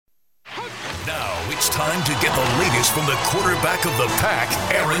Now it's time to get the latest from the quarterback of the pack,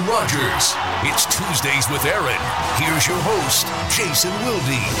 Aaron Rodgers. It's Tuesdays with Aaron. Here's your host, Jason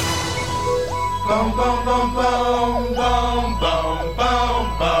Wilde.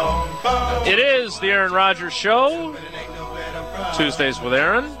 It is the Aaron Rodgers Show. Tuesdays with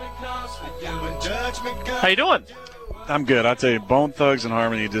Aaron. How you doing? I'm good. I tell you, Bone Thugs and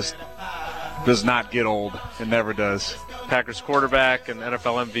Harmony just does not get old. It never does. Packers quarterback and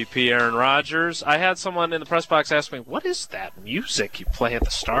NFL MVP Aaron Rodgers. I had someone in the press box ask me, what is that music you play at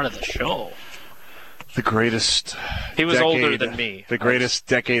the start of the show? The greatest He was decade, older than me. The greatest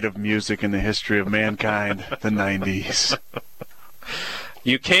decade of music in the history of mankind, the 90s.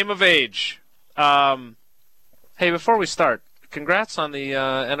 You came of age. Hey, before we start, congrats on the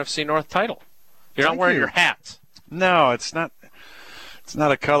NFC North title. You're not wearing your hat. No, it's not. It's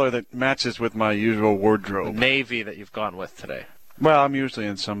not a color that matches with my usual wardrobe. Navy that you've gone with today. Well, I'm usually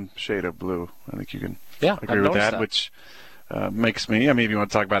in some shade of blue. I think you can agree with that, which makes me. I mean, if you want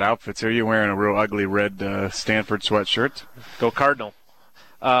to talk about outfits here, you're wearing a real ugly red Stanford sweatshirt. Go Cardinal.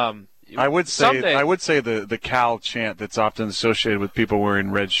 I would say the Cal chant that's often associated with people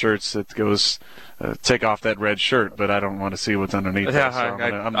wearing red shirts that goes, take off that red shirt, but I don't want to see what's underneath. Yeah, so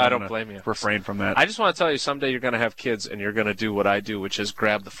I don't blame you. Refrain from that. I just want to tell you, someday you're going to have kids, and you're going to do what I do, which is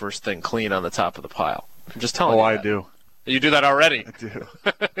grab the first thing clean on the top of the pile. I'm just telling you. Oh, I do. You do that already? I do.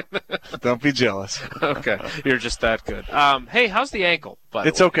 Don't be jealous. Okay, you're just that good. Hey, how's the ankle?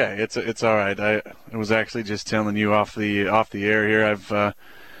 It's okay. It's all right. I was actually just telling you off the air here.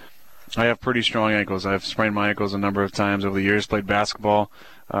 I have pretty strong ankles. I've sprained my ankles a number of times over the years. Played basketball,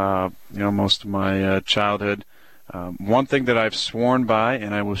 most of my childhood. One thing that I've sworn by,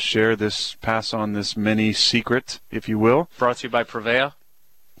 and I will pass on this mini secret, if you will. Brought to you by Prevea.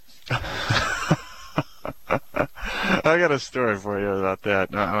 I got a story for you about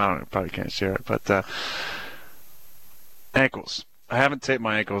that. No, I probably can't share it, but ankles. I haven't taped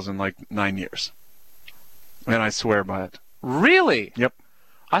my ankles in like 9 years, and I swear by it. Really? Yep.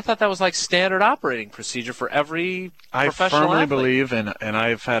 I thought that was like standard operating procedure for every professional I firmly athlete. believe, and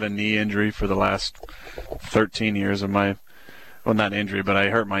I've had a knee injury for the last 13 years of my, well, not injury, but I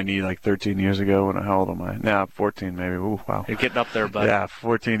hurt my knee like 13 years ago. How old am I? Now, 14 maybe. Ooh, wow. You're getting up there, bud. Yeah,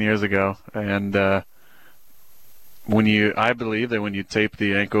 14 years ago. And I believe that when you tape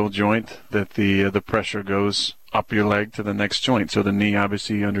the ankle joint, that the pressure goes up your leg to the next joint. So the knee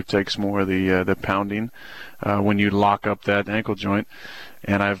obviously undertakes more of the pounding when you lock up that ankle joint.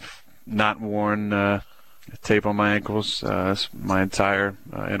 And I've not worn tape on my ankles my entire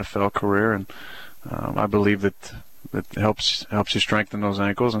NFL career, and I believe that helps you strengthen those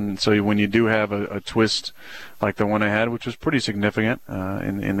ankles. And so when you do have a twist like the one I had, which was pretty significant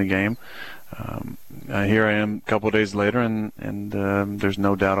in the game, here I am a couple of days later, and there's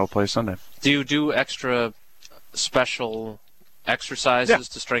no doubt I'll play Sunday. Do you do extra special exercises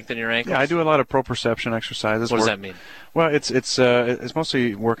to strengthen your ankles? Yeah, I do a lot of proprioception exercises. What does that mean? Well, it's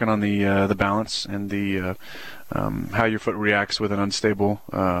mostly working on the balance and the how your foot reacts with an unstable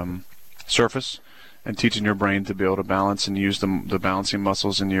surface, and teaching your brain to be able to balance and use the balancing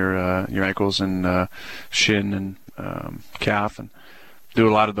muscles in your ankles and shin and calf, and do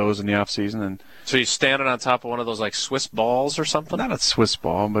a lot of those in the off season. And so you're standing on top of one of those like Swiss balls or something? Not a Swiss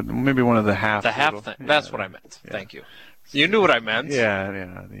ball, but maybe one of the half. The half thing. That's what I meant. Yeah. Thank you. You knew what I meant. Yeah,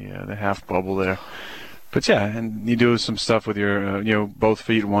 the half bubble there. But yeah, and you do some stuff with your both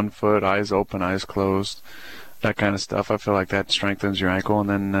feet, one foot, eyes open, eyes closed, that kind of stuff. I feel like that strengthens your ankle, and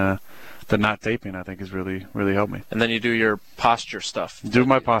then the not taping, I think, has really helped me. And then you do your posture stuff. Do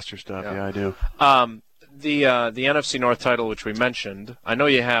my posture stuff, yeah I do. The NFC North title, which we mentioned, I know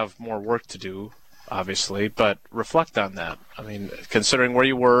you have more work to do, obviously, but reflect on that. I mean, considering where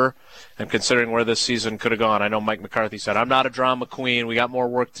you were and considering where this season could have gone, I know Mike McCarthy said, I'm not a drama queen, we got more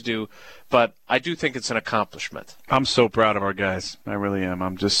work to do, but I do think it's an accomplishment. I'm so proud of our guys. I really am.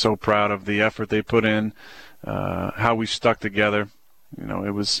 I'm just so proud of the effort they put in, how we stuck together.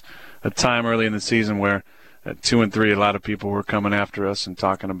 It was a time early in the season where at 2-3, a lot of people were coming after us and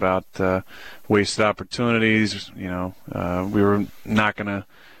talking about wasted opportunities. We were not going to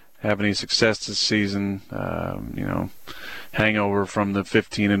have any success this season. Hangover from the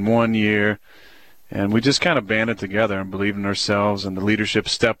 15-1 year, and we just kind of banded together and believed in ourselves. And the leadership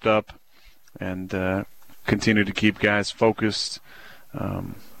stepped up and continued to keep guys focused.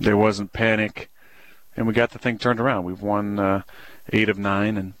 There wasn't panic, and we got the thing turned around. We've won 8 of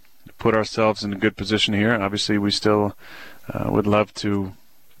 9 and put ourselves in a good position here. Obviously, we still would love to,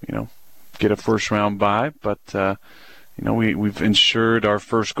 get a first-round bye, but we've ensured our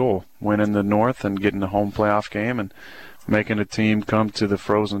first goal, winning the North and getting the home playoff game, and making a team come to the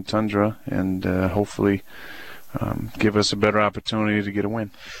frozen tundra and hopefully give us a better opportunity to get a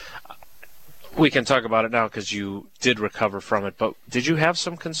win. We can talk about it now because you did recover from it, but did you have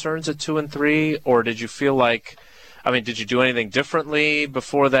some concerns at 2-3, or did you feel like, did you do anything differently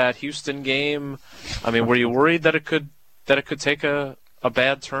before that Houston game? Were you worried that it could take a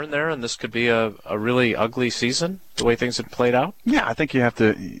bad turn there and this could be a really ugly season, the way things had played out? Yeah, I think you have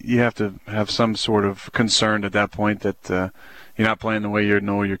to have some sort of concern at that point that you're not playing the way you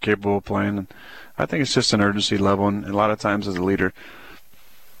know you're capable of playing. And I think it's just an urgency level, and a lot of times as a leader,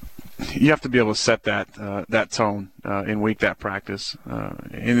 you have to be able to set that tone in that practice,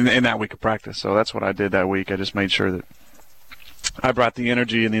 in that week of practice. So that's what I did that week. I just made sure that I brought the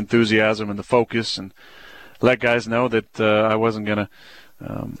energy and the enthusiasm and the focus, and let guys know that I wasn't going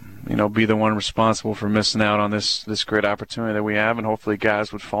to, be the one responsible for missing out on this great opportunity that we have, and hopefully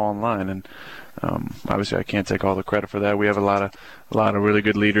guys would fall in line. And obviously, I can't take all the credit for that. We have a lot of really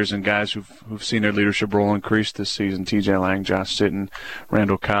good leaders and guys who've seen their leadership role increase this season. T.J. Lang, Josh Sitton,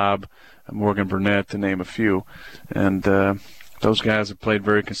 Randall Cobb, Morgan Burnett, to name a few. And those guys have played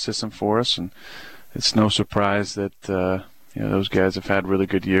very consistent for us, and it's no surprise that those guys have had really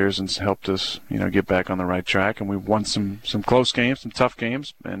good years and helped us get back on the right track. And we've won some close games, some tough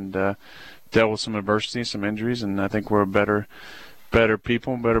games, and dealt with some adversity, some injuries, and I think we're better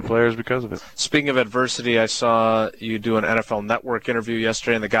people and better players because of it. Speaking of adversity, I saw you do an NFL Network interview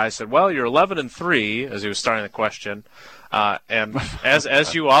yesterday, and the guy said, "Well, you're 11-3," as he was starting the question, and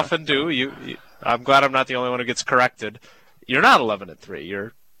as you often do, I'm glad I'm not the only one who gets corrected. You're not 11-3.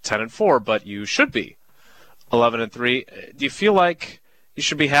 You're 10-4, but you should be 11-3. Do you feel like you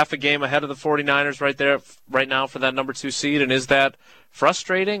should be half a game ahead of the 49ers right now for that number 2 seed, and is that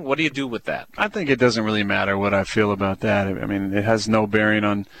frustrating? What do you do with that? I think it doesn't really matter what I feel about that. It has no bearing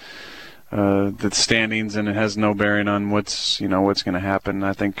on the standings, and it has no bearing on what's going to happen.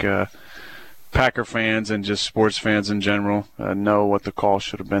 I think Packer fans and just sports fans in general know what the call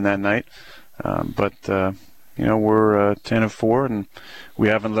should have been that night. But we're 10-4, and we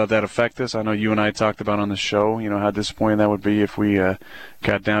haven't let that affect us. I know you and I talked about on the show, how disappointing that would be if we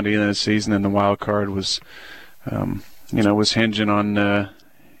got down to the end of the season and the wild card was hinging on the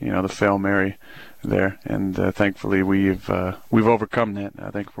Hail Mary there. And thankfully we've overcome that.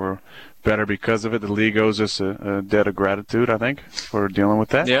 I think we're better because of it. The league owes us a debt of gratitude, I think, for dealing with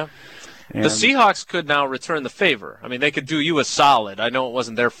that. Yeah. And the Seahawks could now return the favor. They could do you a solid. I know it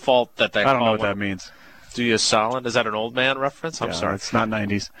wasn't their fault that they. I don't know what that means. Do you a solid? Is that an old man reference? I'm sorry. It's not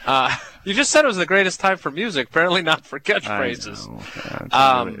 90s. You just said it was the greatest time for music. Apparently not for catchphrases.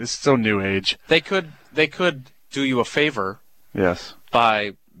 It's still new age. They could do you a favor. Yes.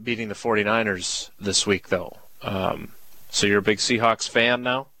 By beating the 49ers this week, though. So you're a big Seahawks fan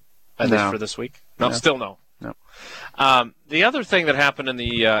now? At least for this week? No, still no. No. The other thing that happened in the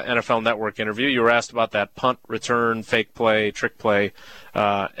NFL Network interview, you were asked about that punt return, fake play, trick play,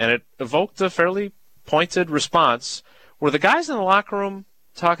 and it evoked a fairly pointed response. Were the guys in the locker room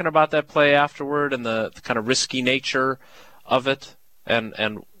talking about that play afterward and the kind of risky nature of it?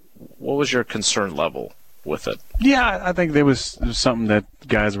 And what was your concern level with it? Yeah, I think there was something that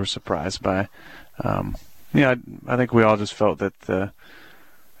guys were surprised by. I think we all just felt that at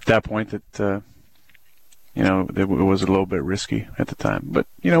that point that it was a little bit risky at the time. But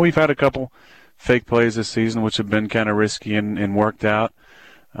we've had a couple fake plays this season which have been kind of risky and worked out.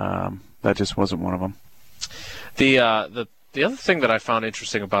 That just wasn't one of them. The other thing that I found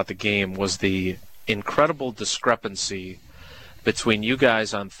interesting about the game was the incredible discrepancy between you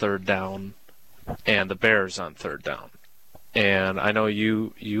guys on third down and the Bears on third down. And I know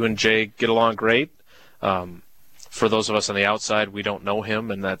you and Jay get along great. For those of us on the outside, we don't know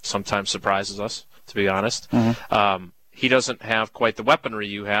him, and that sometimes surprises us, to be honest. Mm-hmm. He doesn't have quite the weaponry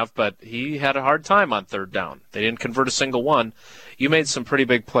you have, but he had a hard time on third down. They didn't convert a single one. You made some pretty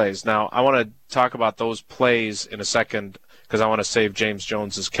big plays. Now, I want to talk about those plays in a second because I want to save James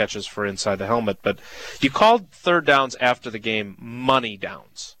Jones's catches for inside the helmet. But you called third downs after the game money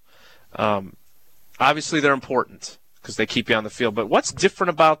downs. Obviously, they're important because they keep you on the field. But what's different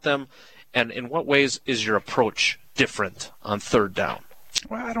about them, and in what ways is your approach different on third down?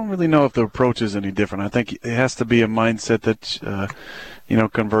 Well, I don't really know if the approach is any different. I think it has to be a mindset that,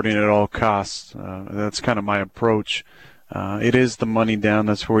 converting at all costs. That's kind of my approach. It is the money down.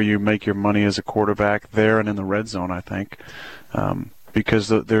 That's where you make your money as a quarterback there and in the red zone, I think, because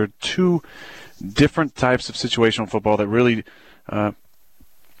there are two different types of situational football that really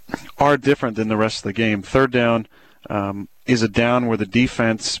are different than the rest of the game. Third down is a down where the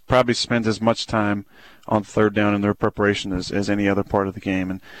defense probably spends as much time on third down in their preparation as any other part of the game.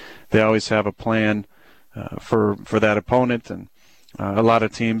 And they always have a plan for that opponent. And a lot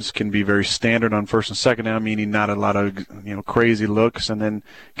of teams can be very standard on first and second down, meaning not a lot of crazy looks, and then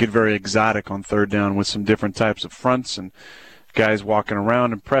get very exotic on third down with some different types of fronts and guys walking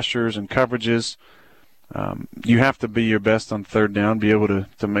around and pressures and coverages. You have to be your best on third down, be able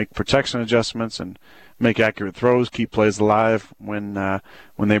to make protection adjustments and make accurate throws, keep plays alive when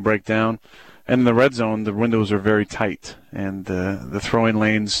they break down. And in the red zone, the windows are very tight, and the throwing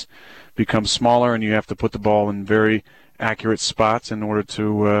lanes become smaller, and you have to put the ball in very accurate spots in order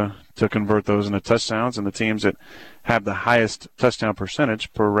to convert those into touchdowns. And the teams that have the highest touchdown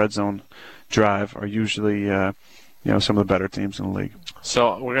percentage per red zone drive are usually some of the better teams in the league.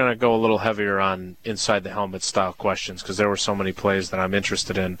 So we're going to go a little heavier on inside the helmet style questions because there were so many plays that I'm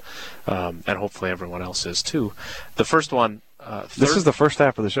interested in, and hopefully everyone else is too. The first one. This is the first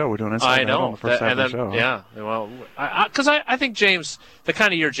half of the show. We're doing inside the helmet on the first half of the show. Yeah, well, because I think James, the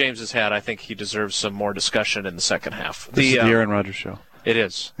kind of year James has had, I think he deserves some more discussion in the second half. This is the Aaron Rodgers show. It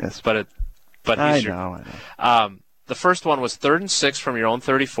is. Yes, but I know. The first one was 3rd and 6 from your own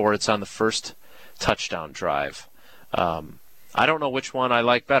 34. It's on the first touchdown drive. I don't know which one I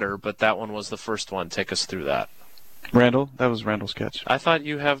like better, but that one was the first one. Take us through that. Randall? That was Randall's catch. I thought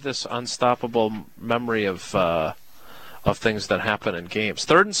you have this unstoppable memory of things that happen in games.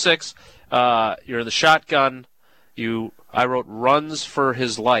 3rd and 6, you're in the shotgun. I wrote runs for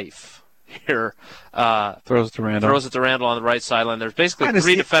his life here. Throws it to Randall on the right sideline. There's basically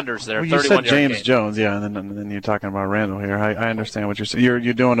three defenders there. Well, you said James game. Jones, yeah, and then you're talking about Randall here. I understand what you're saying.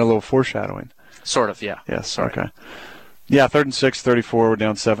 You're doing a little foreshadowing. Sort of, yeah. Yes, sorry. Okay. Yeah, 3rd and 6, 34. We're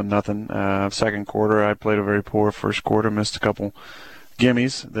down 7-0. Second quarter, I played a very poor first quarter. Missed a couple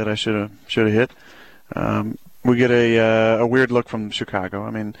gimmies that I should have hit. We get a weird look from Chicago.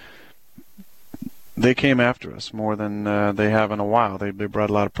 I mean, they came after us more than they have in a while. They brought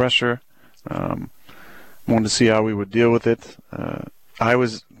a lot of pressure. Wanted to see how we would deal with it. I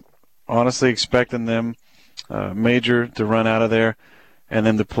was honestly expecting them, Major, to run out of there and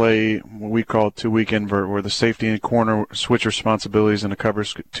then to play what we call 2-week invert, where the safety and corner switch responsibilities in a cover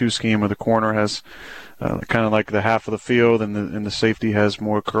 2 scheme, where the corner has kind of like the half of the field and the safety has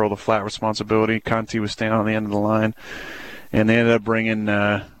more curl to flat responsibility. Conti was standing on the end of the line, and they ended up bringing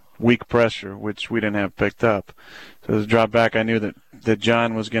weak pressure, which we didn't have picked up. So as a drop back, I knew that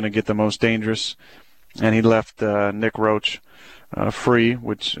John was going to get the most dangerous, and he left Nick Roach free,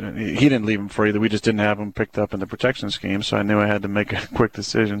 which he didn't leave him free. We just didn't have him picked up in the protection scheme, so I knew I had to make a quick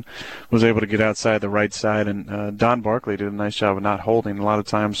decision. Was able to get outside the right side, and Don Barkley did a nice job of not holding. A lot of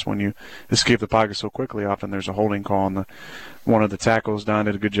times when you escape the pocket so quickly, often there's a holding call on one of the tackles. Don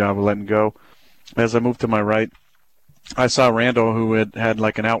did a good job of letting go. As I moved to my right, I saw Randall, who had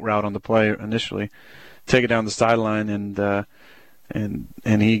like an out route on the play initially, take it down the sideline,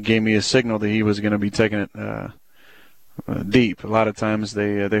 and he gave me a signal that he was going to be taking it deep. A lot of times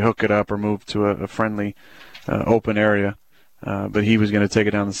they hook it up or move to a friendly open area, but he was going to take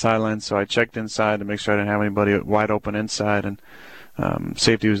it down the sideline. So I checked inside to make sure I didn't have anybody wide open inside, and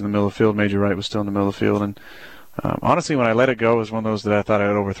safety was in the middle of the field. Major Wright was still in the middle of the field, and honestly, when I let it go, it was one of those that I thought I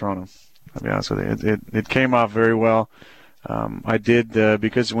had overthrown him. I'll be honest with you. It came off very well. I did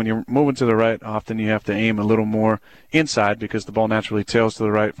because when you're moving to the right, often you have to aim a little more inside because the ball naturally tails to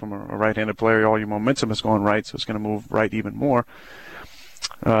the right from a right-handed player. All your momentum is going right, so it's going to move right even more.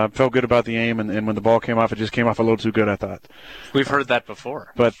 Felt good about the aim, and when the ball came off, it just came off a little too good, I thought. We've heard that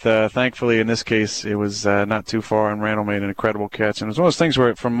before. But thankfully, in this case, it was not too far, and Randall made an incredible catch. And it was one of those things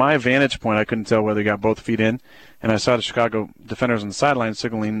where, from my vantage point, I couldn't tell whether he got both feet in, and I saw the Chicago defenders on the sideline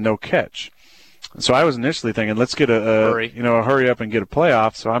signaling no catch. So I was initially thinking, let's get a hurry up and get a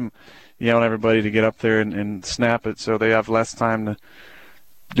playoff. So I'm yelling at everybody to get up there and snap it so they have less time to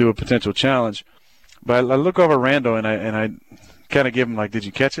do a potential challenge. But I look over Randall, and I kind of give him, like, did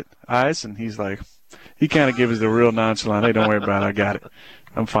you catch it, eyes? And he's like, he kind of gives the real nonchalant, hey, don't worry about it, I got it.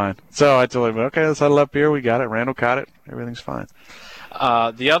 I'm fine. So I told him, okay, let's huddle up here. We got it. Randall caught it. Everything's fine.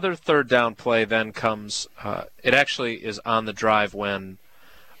 The other third down play then comes, it actually is on the drive when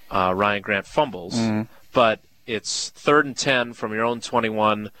Ryan Grant fumbles, but it's 3rd and 10 from your own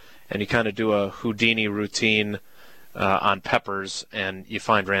 21, and you kind of do a Houdini routine on Peppers, and you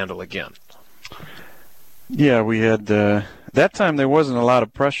find Randall again. Yeah, we had that time there wasn't a lot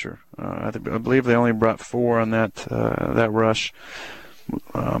of pressure. I believe they only brought 4 on that rush.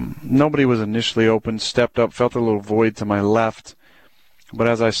 Nobody was initially open. Stepped up, felt a little void to my left. But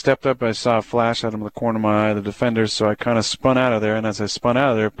as I stepped up, I saw a flash out of the corner of my eye, the defenders, so I kind of spun out of there. And as I spun out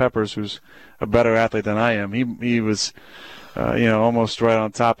of there, Peppers, who's a better athlete than I am, he was, almost right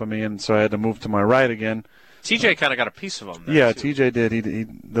on top of me, and so I had to move to my right again. TJ kind of got a piece of him there, Yeah, too. TJ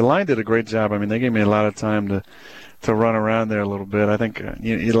did. The line did a great job. I mean, they gave me a lot of time to run around there a little bit. I think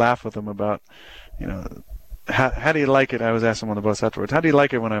you laugh with them about, how do you like it? I was asking them on the bus afterwards, how do you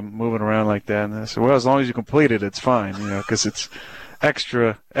like it when I'm moving around like that? And I said, well, as long as you complete it, it's fine, because it's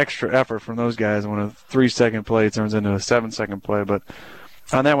extra effort from those guys when a 3-second play turns into a 7-second play. But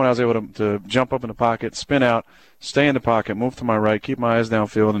on that one, I was able to jump up in the pocket, spin out, stay in the pocket, move to my right, keep my eyes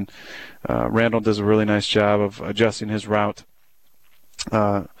downfield, and Randall does a really nice job of adjusting his route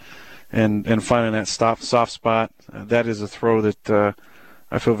and finding that soft spot. That is a throw that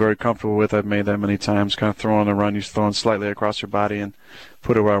I feel very comfortable with. I've made that many times, kind of throwing the run, you're throwing slightly across your body and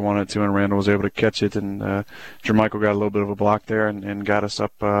put it where I wanted to, and Randall was able to catch it, and Jermichael got a little bit of a block there and got us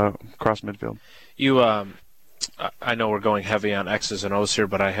up across midfield. I know we're going heavy on X's and O's here,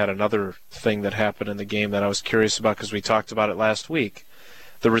 but I had another thing that happened in the game that I was curious about because we talked about it last week.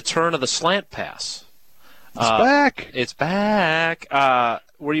 The return of the slant pass. It's back. It's back.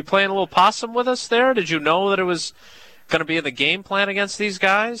 Were you playing a little possum with us there? Did you know that it was going to be in the game plan against these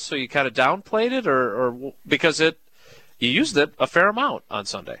guys, so you kind of downplayed it, or because you used it a fair amount on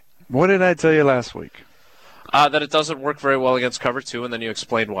Sunday? What did I tell you last week? That it doesn't work very well against cover 2, and then you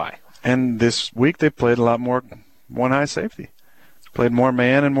explained why. And this week they played a lot more one-high safety. Played more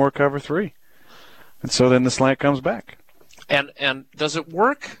man and more cover 3. And so then the slant comes back. And does it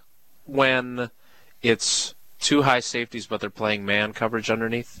work when it's 2 high safeties but they're playing man coverage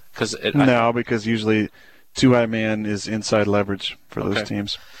underneath? Because usually 2 high man is inside leverage for those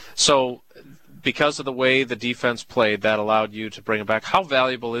teams. So because of the way the defense played, that allowed you to bring it back. How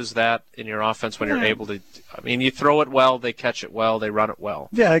valuable is that in your offense when you're able to? I mean, you throw it well, they catch it well, they run it well.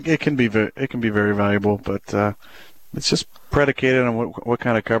 Yeah, it can be very valuable, but it's just predicated on what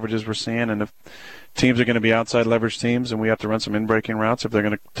kind of coverages we're seeing, and if teams are going to be outside leverage teams, and we have to run some in-breaking routes. If they're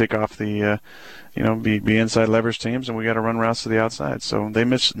going to take off the, be inside leverage teams, and we got to run routes to the outside. So they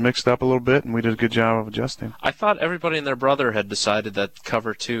mixed up a little bit, and we did a good job of adjusting. I thought everybody and their brother had decided that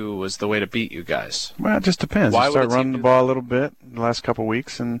cover 2 was the way to beat you guys. Well, it just depends. Why you start running the ball a little bit in the last couple of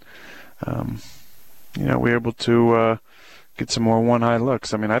weeks, and we were able to get some more one-high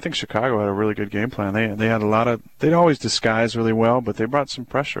looks. I mean, I think Chicago had a really good game plan. They had a lot of – they'd always disguise really well, but they brought some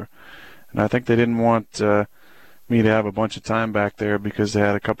pressure. And I think they didn't want me to have a bunch of time back there because they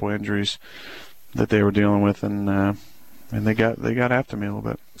had a couple injuries that they were dealing with, and they got after me a little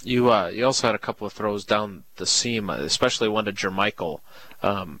bit. You also had a couple of throws down the seam, especially one to Jermichael.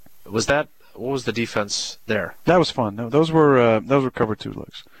 What was the defense there? That was fun. Those were cover 2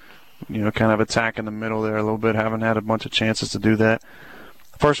 looks. Kind of attack in the middle there a little bit. Haven't had a bunch of chances to do that.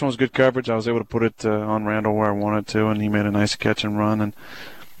 The first one was good coverage. I was able to put it on Randall where I wanted to, and he made a nice catch and run. And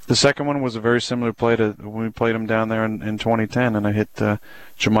the second one was a very similar play to when we played him down there in 2010, and I hit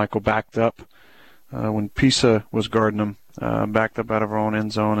Jermichael backed up when Pisa was guarding him, backed up out of our own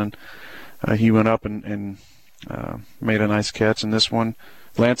end zone, and he went up and made a nice catch. And this one,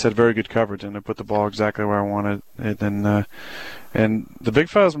 Lance had very good coverage, and I put the ball exactly where I wanted it. And the big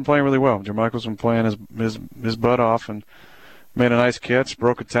fella's been playing really well. Jermichael's been playing his butt off and made a nice catch,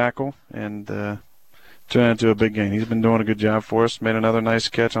 broke a tackle, and turned it into a big gain. He's been doing a good job for us. Made another nice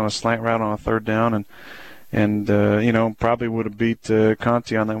catch on a slant route on a 3rd down, and probably would have beat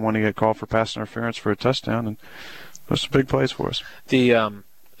Conti on that one. He got called for pass interference for a touchdown, and those are big plays for us. The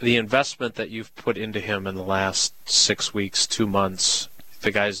investment that you've put into him in the last 6 weeks, 2 months,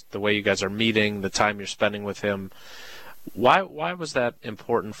 the way you guys are meeting, the time you're spending with him. Why was that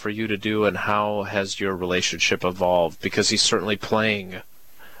important for you to do, and how has your relationship evolved? Because he's certainly playing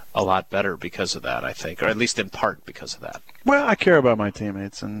a lot better because of that, I think, or at least in part because of that. Well, I care about my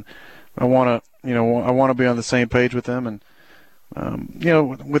teammates, and I want to be on the same page with them. And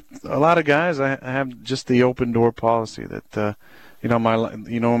with a lot of guys, I have just the open door policy that where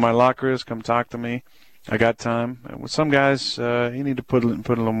my locker is, come talk to me. I got time. With some guys, you need to put a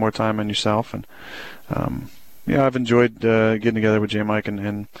little more time in yourself, and I've enjoyed getting together with J. Mike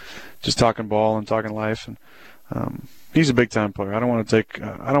and just talking ball and talking life. And he's a big time player. I don't want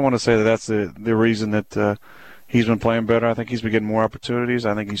to say that that's the reason that he's been playing better. I think he's been getting more opportunities.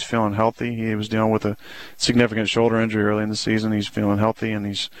 I think he's feeling healthy. He was dealing with a significant shoulder injury early in the season. He's feeling healthy, and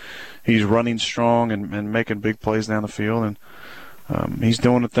he's running strong and making big plays down the field. And he's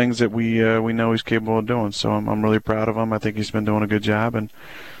doing the things that we know he's capable of doing. So I'm really proud of him. I think he's been doing a good job, and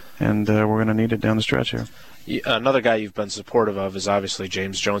we're going to need it down the stretch here. Another guy you've been supportive of is obviously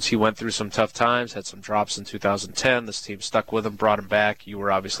James Jones. He went through some tough times, had some drops in 2010. This team stuck with him, brought him back. You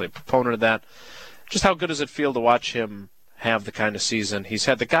were obviously a proponent of that. Just how good does it feel to watch him have the kind of season he's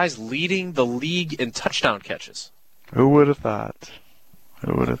had? The guy's leading the league in touchdown catches. Who would have thought?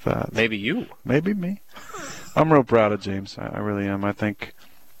 Who would have thought? Maybe you. Maybe me. I'm real proud of James. I really am. I think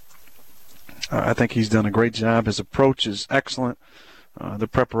he's done a great job. His approach is excellent. The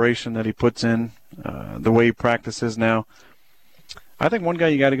preparation that he puts in, the way he practices now. I think one guy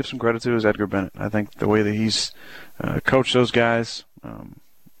you got to give some credit to is Edgar Bennett. I think the way that he's coached those guys,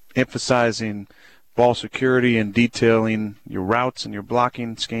 emphasizing ball security and detailing your routes and your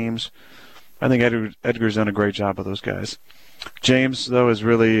blocking schemes. I think Edgar's done a great job of those guys. James, though, is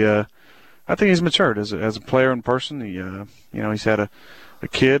really I think he's matured as a player in person. He's had a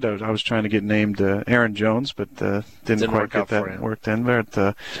kid. I was trying to get named Aaron Jones, but didn't quite get that worked in there.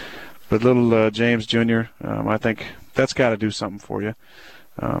 But little James Jr., I think that's got to do something for you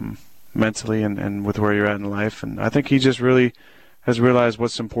mentally and with where you're at in life. And I think he just really has realized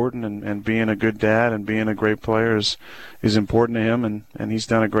what's important, and being a good dad and being a great player is important to him, and he's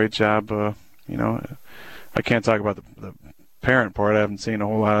done a great job. I can't talk about the parent part. I haven't seen a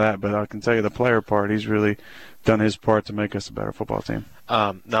whole lot of that, but I can tell you the player part, he's really done his part to make us a better football team.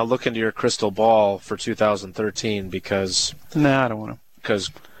 Now look into your crystal ball for 2013 because... I don't want to.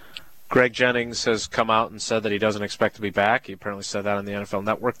 Because Greg Jennings has come out and said that he doesn't expect to be back. He apparently said that on the NFL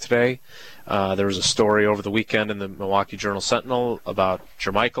Network today. There was a story over the weekend in the Milwaukee Journal-Sentinel about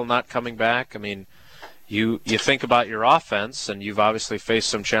Jermichael not coming back. I mean, you think about your offense, and you've obviously faced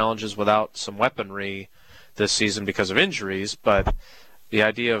some challenges without some weaponry this season because of injuries, but the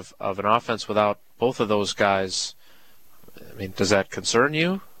idea of an offense without both of those guys, I mean, does that concern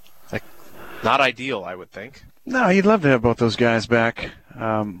you? Not ideal, I would think. No, you'd love to have both those guys back.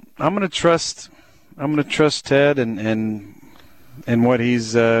 I'm going to trust Ted and what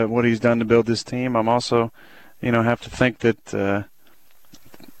he's done to build this team. I'm also, have to think that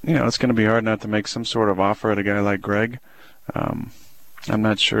it's going to be hard not to make some sort of offer at a guy like Greg. I'm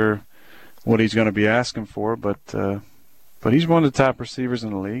not sure what he's going to be asking for, but he's one of the top receivers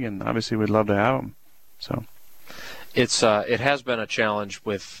in the league, and obviously we'd love to have him. So it has been a challenge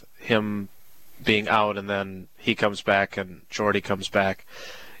with him being out, and then he comes back and Jordy comes back.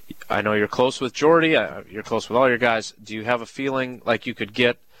 I know you're close with Jordy. You're close with all your guys. Do you have a feeling like you could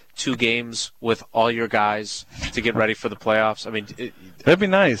get 2 games with all your guys to get ready for the playoffs? I mean, that'd be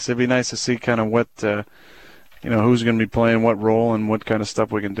nice. It'd be nice to see kind of what who's going to be playing what role and what kind of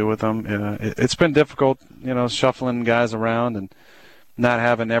stuff we can do with them. It's been difficult, shuffling guys around and not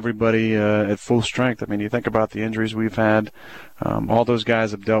having everybody at full strength. I mean, you think about the injuries we've had. All those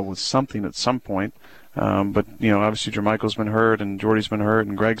guys have dealt with something at some point. But obviously Jermichael's been hurt, and Jordy's been hurt,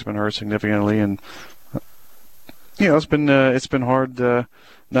 and Greg's been hurt significantly, and it's been hard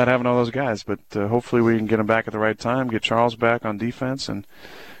not having all those guys. But hopefully we can get them back at the right time, get Charles back on defense, and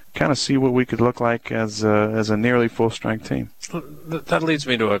kind of see what we could look like as a nearly full-strength team. That leads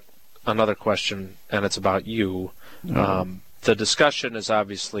me to another question, and it's about you. The discussion is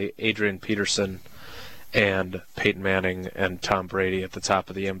obviously Adrian Peterson and Peyton Manning and Tom Brady at the top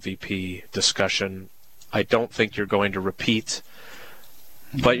of the MVP discussion. I don't think you're going to repeat,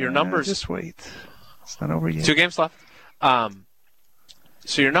 but your numbers... Just wait. It's not over yet. 2 games left.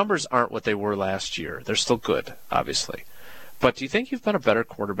 So your numbers aren't what they were last year. They're still good, obviously. But do you think you've been a better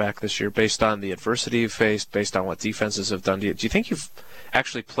quarterback this year based on the adversity you've faced, based on what defenses have done to you? Do you think you've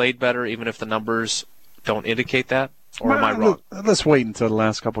actually played better even if the numbers don't indicate that? Or am I wrong? Let's wait until the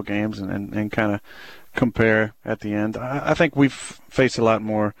last couple games and kind of compare at the end. I think we've faced a lot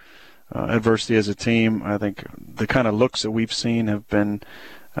more adversity as a team. I think the kind of looks that we've seen have been,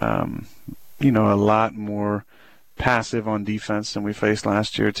 a lot more passive on defense than we faced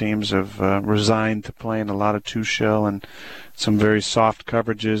last year. Teams have resigned to playing a lot of two-shell and some very soft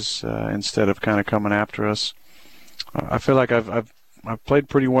coverages instead of kind of coming after us. I feel like I've played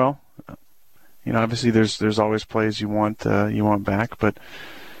pretty well. Obviously there's always plays you want back, but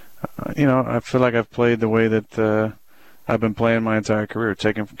I feel like I've played the way that I've been playing my entire career,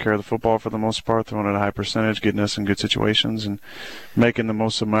 taking care of the football for the most part, throwing at a high percentage, getting us in good situations, and making the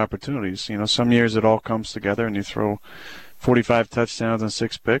most of my opportunities. Some years it all comes together and you throw 45 touchdowns and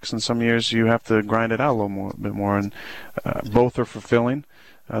 6 picks, and some years you have to grind it out a bit more, and both are fulfilling.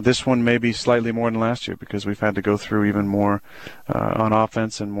 This one may be slightly more than last year because we've had to go through even more on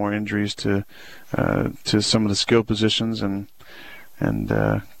offense and more injuries to some of the skill positions and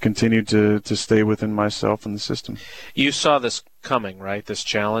continue to stay within myself and the system. You saw this coming, right? This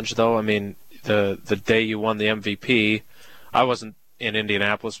challenge, though. I mean, the day you won the MVP, I wasn't in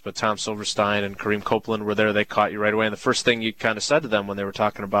Indianapolis, but Tom Silverstein and Kareem Copeland were there. They caught you right away, and the first thing you kind of said to them when they were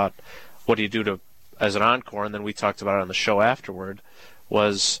talking about what do you do as an encore, and then we talked about it on the show afterward,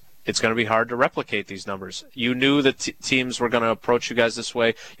 was it's going to be hard to replicate these numbers. You knew that teams were going to approach you guys this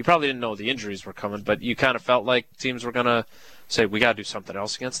way. You probably didn't know the injuries were coming, but you kind of felt like teams were going to say we got to do something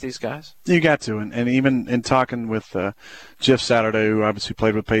else against these guys? You got to, and even in talking with Jeff Saturday, who obviously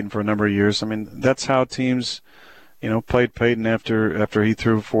played with Peyton for a number of years. I mean, that's how teams, played Peyton after he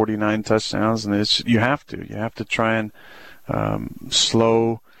threw 49 touchdowns, and you have to try and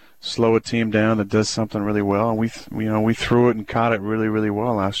slow a team down that does something really well. And we threw it and caught it really, really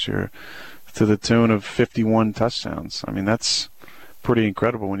well last year, to the tune of 51 touchdowns. I mean, that's pretty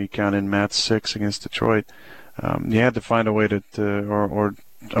incredible when you count in Matt's 6 against Detroit. You had to find a way or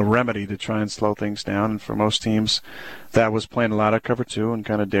a remedy to try and slow things down. And for most teams, that was playing a lot of cover 2 and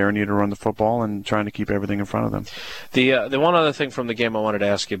kind of daring you to run the football and trying to keep everything in front of them. The one other thing from the game I wanted to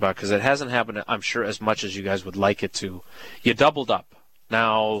ask you about, because it hasn't happened, I'm sure, as much as you guys would like it to. You doubled up.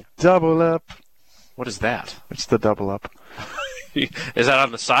 Now, double up. What is that? It's the double up. Is that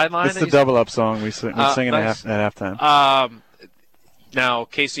on the sideline? It's the double up song we sing nice. at halftime. Now,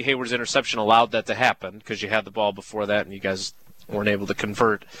 Casey Hayward's interception allowed that to happen because you had the ball before that and you guys weren't able to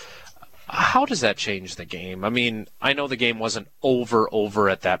convert. How does that change the game? I mean, I know the game wasn't over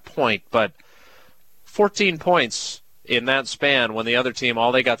at that point, but 14 points in that span when the other team,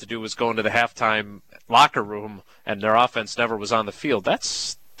 all they got to do was go into the halftime locker room and their offense never was on the field.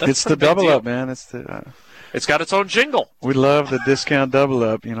 That's it's the double deal. Up, man. It's got its own jingle. We love the discount double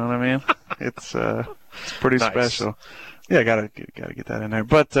up. You know what I mean? It's pretty nice. Special. Yeah, gotta get that in there.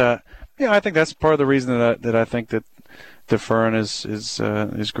 But I think that's part of the reason that I think that deferring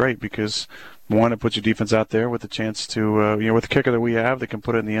is great, because one, it puts your defense out there with the chance to with the kicker that we have, they can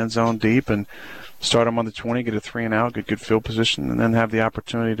put it in the end zone deep and start them on the 20, get a 3 and out, get good field position, and then have the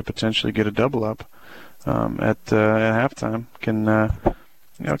opportunity to potentially get a double up at halftime.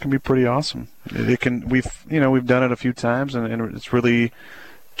 Can be pretty awesome. We've done it a few times, and it's really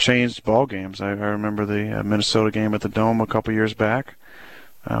changed ball games. I remember the Minnesota game at the Dome a couple years back.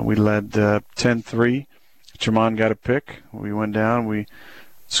 We led 10-3. Tremont got a pick. We went down. We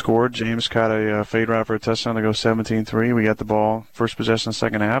scored. James caught a fade route for a touchdown to go 17-3. We got the ball first possession,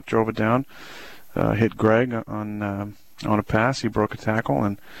 second half, drove it down, hit Greg on a pass. He broke a tackle,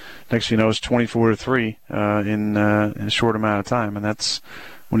 and next thing you know, it's 24-3 in a short amount of time. And that's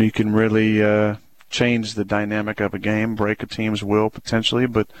when you can really change the dynamic of a game, break a team's will potentially,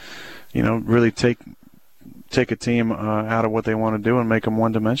 but really take a team out of what they want to do and make them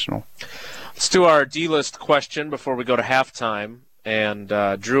one-dimensional. Let's do our D-list question before we go to halftime. And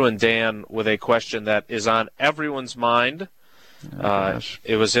Drew and Dan with a question that is on everyone's mind.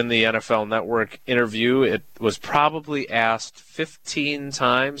 It was in the NFL Network interview. It was probably asked 15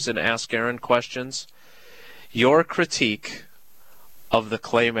 times in Ask Aaron questions. Your critique of the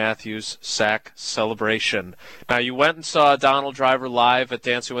Clay Matthews sack celebration. Now, you went and saw Donald Driver live at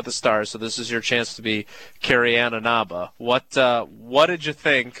Dancing with the Stars, so this is your chance to be Carrie Ann Inaba. What did you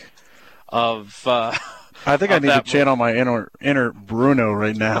think of I think I need to channel my inner Bruno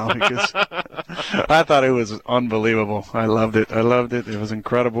right now, because I thought it was unbelievable. I loved it. It was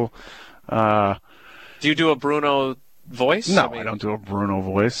incredible. Do you do a Bruno voice? No, I don't do a Bruno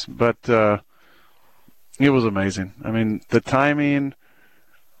voice, but it was amazing. I mean, the timing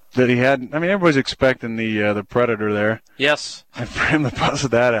that he had. I mean, everybody's expecting the Predator there. Yes. And for him to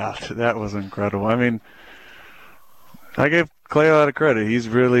bust that out, that was incredible. I mean, I gave Clay a lot of credit. He's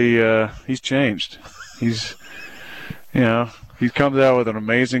really he's changed. He comes out with an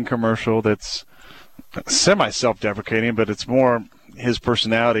amazing commercial semi-self-deprecating, but it's more his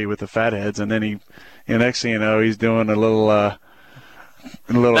personality with the fatheads. And then next thing you know, he's doing a little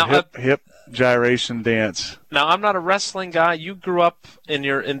hip gyration dance. Now, I'm not a wrestling guy. You grew up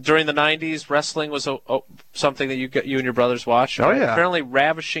during the 90s. Wrestling was something that you and your brothers watched. Oh, right? yeah. Apparently,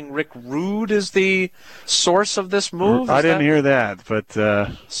 Ravishing Rick Rude is the source of this move. I didn't hear that, but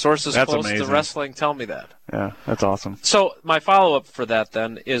sources that's close amazing. to wrestling tell me that. Yeah, that's awesome. So my follow-up for that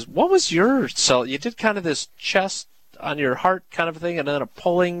then is, what was your you did kind of this chest on your heart kind of thing, and then a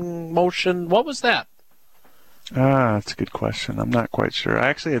pulling motion. What was that? That's a good question. I'm not quite sure. I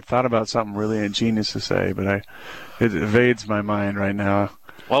actually had thought about something really ingenious to say, but it evades my mind right now.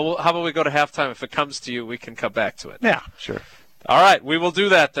 Well, how about we go to halftime? If it comes to you, we can come back to it. Yeah, sure. All right, we will do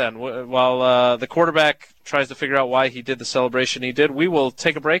that then. While the quarterback tries to figure out why he did the celebration he did, we will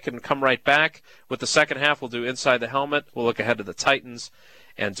take a break and come right back. With the second half, we'll do Inside the Helmet. We'll look ahead to the Titans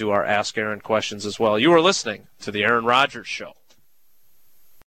and do our Ask Aaron questions as well. You are listening to the Aaron Rodgers Show.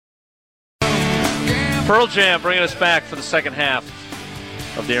 Pearl Jam bringing us back for the second half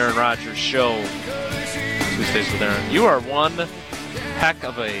of the Aaron Rodgers Show. Tuesdays with Aaron. You are one heck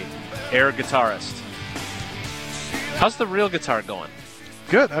of a air guitarist. How's the real guitar going?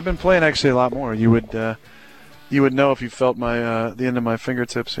 Good. I've been playing actually a lot more. You would You would know if you felt my the end of my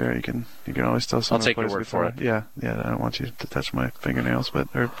fingertips here. You can always tell someone. I'll take your plays word guitar. for it. Yeah. I don't want you to touch my fingernails,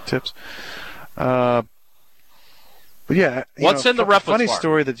 or tips. But yeah, what's in the repertoire? Funny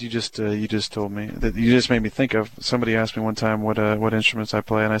story that you just told me, that you just made me think of. Somebody asked me one time what instruments I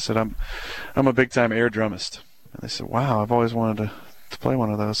play, and I said I'm a big time air drummist. And they said, "Wow, I've always wanted to play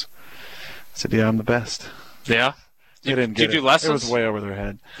one of those." I said, "Yeah, I'm the best." Yeah. They didn't get Did you do lessons? It was way over their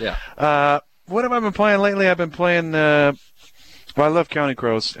head. Yeah. What have I been playing lately? I've been playing. Well, I love County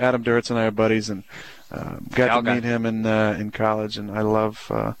Crows. Adam Duritz and I are buddies, and got to meet him in college, and I love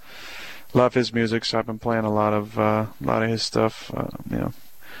his music. So I've been playing a lot of his stuff.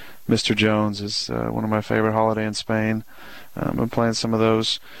 Mr. Jones is one of my favorite. Holiday in Spain. I've been playing some of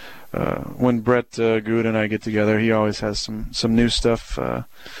those. When Brett Good and I get together, he always has some new stuff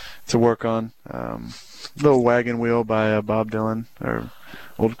to work on. Little Wagon Wheel by Bob Dylan, or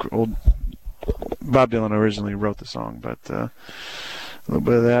old. Bob Dylan originally wrote the song, but a little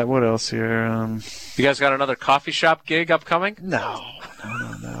bit of that. What else here? You guys got another coffee shop gig upcoming? No,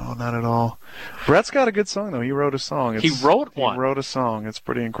 not at all. Brett's got a good song, though. He wrote a song. He wrote one? He wrote a song. It's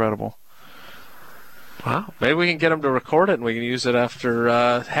pretty incredible. Wow. Maybe we can get him to record it, and we can use it after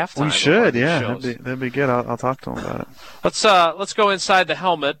halftime. We should, yeah. That'd be good. I'll talk to him about it. Let's go inside the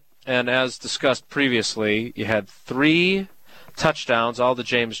helmet, and as discussed previously, you had 3 touchdowns, all to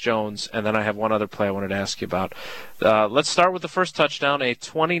James Jones, and then I have one other play I wanted to ask you about. Let's start with the first touchdown, a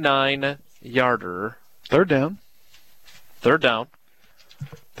 29-yarder. Third down. 3rd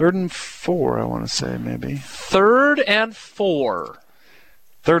and 4, I want to say, maybe. 3rd and 4.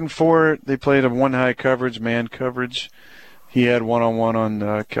 3rd and 4, they played a one-high coverage, man coverage. He had one-on-one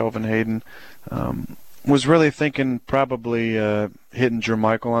on Kelvin Hayden. Was really thinking probably hitting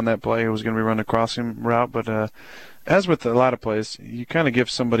Jermichael on that play. He was going to be running a crossing route, but as with a lot of plays, you kind of give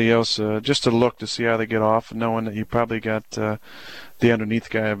somebody else just a look to see how they get off, knowing that you probably got the underneath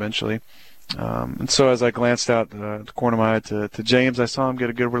guy eventually. And so as I glanced out the corner of my eye to James, I saw him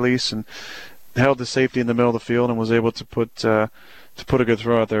get a good release and held the safety in the middle of the field and was able to put a good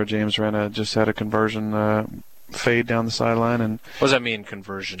throw out there. James just had a conversion fade down the sideline. And what does that mean,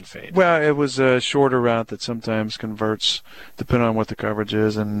 conversion fade? Well, it was a shorter route that sometimes converts depending on what the coverage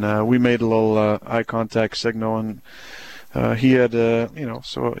is. And we made a little eye contact signal, and he had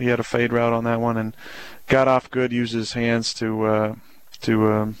so he had a fade route on that one and got off good. Used his hands to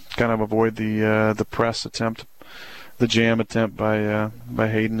kind of avoid the press attempt, the jam attempt by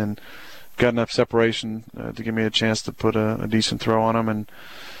Hayden, and got enough separation to give me a chance to put a decent throw on him, and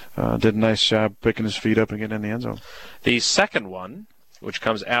did a nice job picking his feet up and getting in the end zone. The second one, which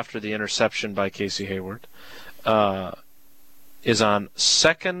comes after the interception by Casey Hayward, is on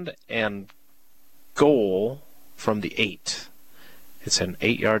 2nd and goal from the 8. It's an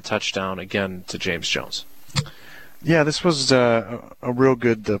 8-yard touchdown, again, to James Jones. Yeah, this was a real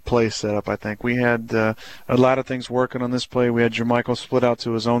good play setup, I think. We had a lot of things working on this play. We had Jermichael split out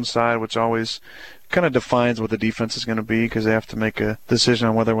to his own side, which always kind of defines what the defense is going to be, because they have to make a decision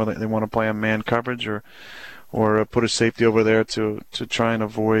on whether they want to play a man coverage or put a safety over there to try and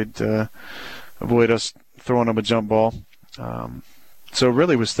avoid us throwing them a jump ball. So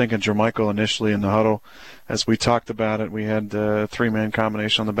really was thinking Jermichael initially in the huddle. As we talked about it, we had a 3-man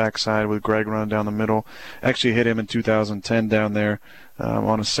combination on the backside with Greg running down the middle. Actually hit him in 2010 down there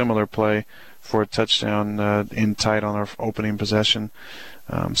on a similar play for a touchdown in tight on our opening possession.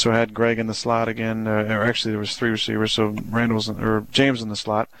 So I had Greg in the slot again. Or actually, there was 3 receivers. So James in the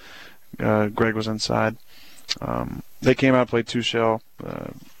slot. Greg was inside. They came out, played 2-shell.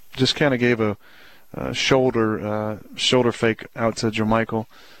 Just kind of gave a shoulder fake out to Jermichael,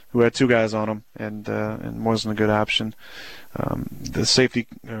 who had 2 guys on him and wasn't a good option. The safety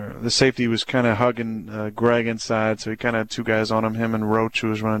was kind of hugging Greg inside, so he kind of had 2 guys on him. Him and Roach, who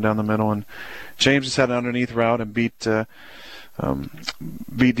was running down the middle, and James just had an underneath route and beat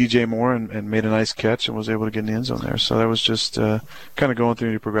DJ Moore and made a nice catch and was able to get in the end zone there. So that was just kind of going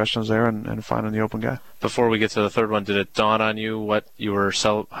through the progressions there and finding the open guy. Before we get to the third one, did it dawn on you what you were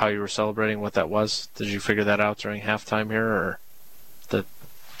how you were celebrating, what that was? Did you figure that out during halftime here, or the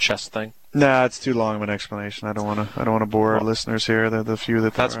chest thing? Nah, it's too long of an explanation. I don't want to bore our listeners here. They're the few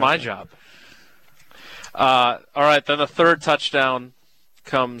that. That's my job. All right, then the third touchdown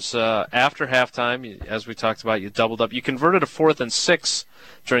comes after halftime. As we talked about, you doubled up. You converted a 4th and 6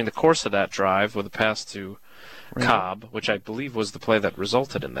 during the course of that drive with a pass to Cobb, which I believe was the play that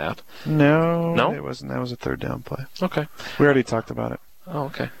resulted in that. No, it wasn't. That was a 3rd down play. Okay. We already talked about it. Oh,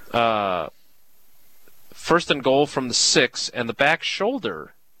 okay. 1st and goal from the 6, and the back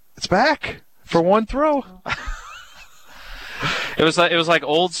shoulder. It's back for one throw. It was like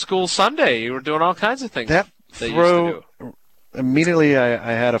old school Sunday. You were doing all kinds of things. they used to do? Immediately,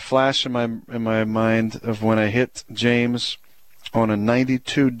 I had a flash in my mind of when I hit James on a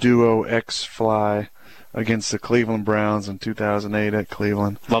 92 duo X fly against the Cleveland Browns in 2008 at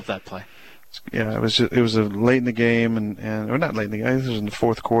Cleveland. Love that play. Yeah, it was late in the game, or not late in the game. This was in the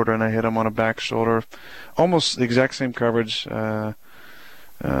fourth quarter, and I hit him on a back shoulder, almost the exact same coverage, or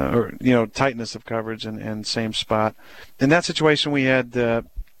tightness of coverage and same spot. In that situation, we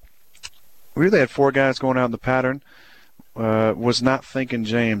really had four guys going out in the pattern. Was not thinking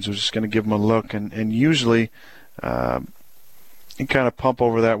James, was just going to give him a look, and usually you kind of pump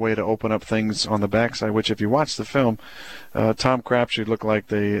over that way to open up things on the backside, which if you watch the film, Tom Crabtree looked like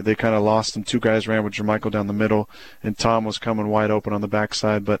they kind of lost him. Two guys ran with Jermichael down the middle, and Tom was coming wide open on the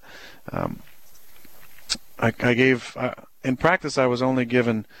backside. But in practice, I was only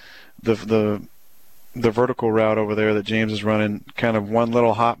given the vertical route over there that James is running, kind of one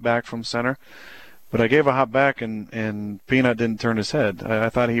little hop back from center. But I gave a hop back, and Peanut didn't turn his head. I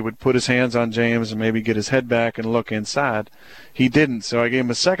thought he would put his hands on James and maybe get his head back and look inside. He didn't, so I gave him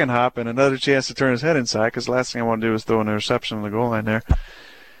a second hop and another chance to turn his head inside, because the last thing I want to do is throw an interception on the goal line there.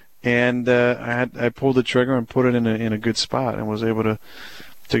 And I pulled the trigger and put it in a good spot and was able to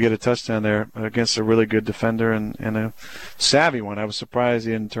get a touchdown there against a really good defender and a savvy one. I was surprised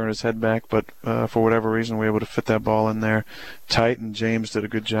he didn't turn his head back, but for whatever reason, we were able to fit that ball in there tight, and James did a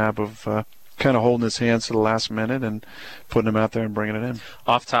good job of kind of holding his hands to the last minute and putting him out there and bringing it in.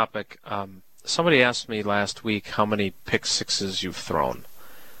 Off topic, somebody asked me last week how many pick sixes you've thrown,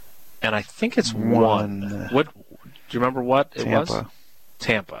 and I think it's one. What do you remember? What it was?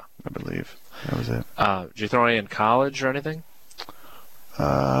 Tampa, I believe that was it. Did you throw any in college or anything?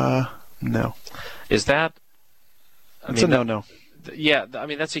 No. Is that? It's a no. Yeah, I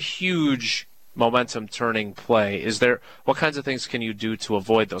mean that's a huge momentum turning play. What kinds of things can you do to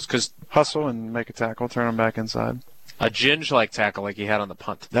avoid those? Because hustle and make a tackle, turn them back inside. A Ginge-like tackle like he had on the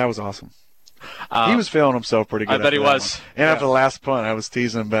punt. That was awesome. He was feeling himself pretty good. I bet he was. And after the last punt, I was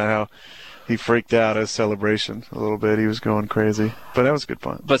teasing him about how he freaked out at his celebration a little bit. He was going crazy. But that was a good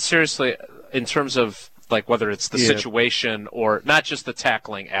punt. But seriously, in terms of like whether it's the situation or not just the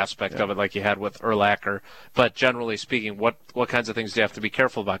tackling aspect of it like you had with Urlacher, but generally speaking, what kinds of things do you have to be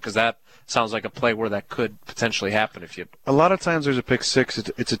careful about? Because that sounds like a play where that could potentially happen if you. A lot of times there's a pick six.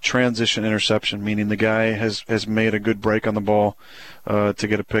 It's a transition interception, meaning the guy has made a good break on the ball to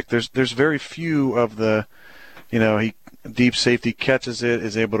get a pick. There's very few of the, he deep safety catches it,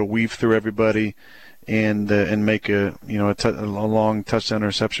 is able to weave through everybody, and make a long touchdown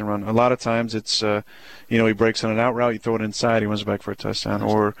interception run. A lot of times it's he breaks on an out route, you throw it inside, he runs back for a touchdown,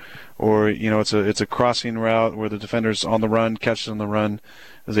 or it's a crossing route where the defender's on the run, catches on the run,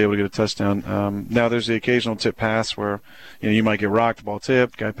 is able to get a touchdown. Now there's the occasional tip pass where you might get rocked, ball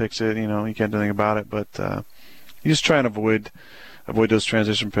tipped, guy picks it, you can't do anything about it, but you just try and avoid those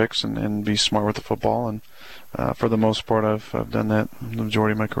transition picks and be smart with the football. And for the most part, I've done that the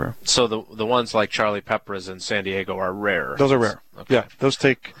majority of my career. So the ones like Charlie Peppers in San Diego are rare. Those are rare. Okay. Yeah, those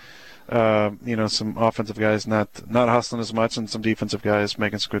take some offensive guys not hustling as much, and some defensive guys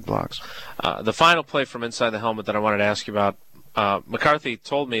making some good blocks. The final play from inside the helmet that I wanted to ask you about, McCarthy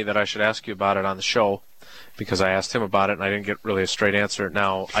told me that I should ask you about it on the show because I asked him about it and I didn't get really a straight answer.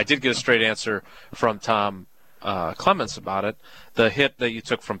 Now I did get a straight answer from Tom Clements about it. The hit that you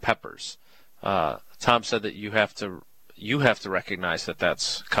took from Peppers. Tom said that you have to recognize that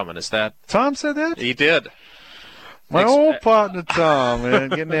that's coming. Is that Tom said that? He did. My old partner Tom, man,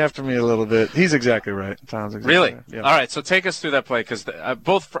 getting after me a little bit. He's exactly right. Tom's exactly really right. Yeah. All right. So take us through that play because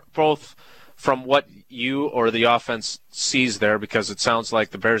both from what you or the offense sees there, because it sounds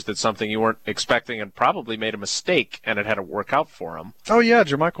like the Bears did something you weren't expecting and probably made a mistake, and it had to work out for him. Oh yeah,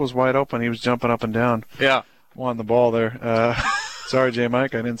 Jermichael was wide open. He was jumping up and down. Yeah, wanting the ball there. Sorry, J.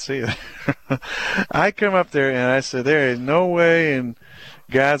 Mike, I didn't see it. I come up there and I said, there is no way in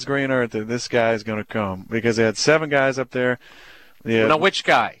God's green earth that this guy is going to come, because they had 7 guys up there. Now, which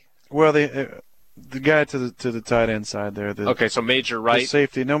guy? Well, the guy to the tight end side there. Okay, so Major, right? The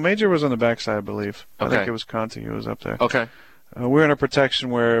safety. No, Major was on the backside, I believe. Okay. I think it was Conti who was up there. Okay. We're in a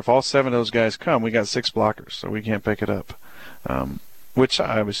protection where if all 7 of those guys come, we got 6 blockers, so we can't pick it up, which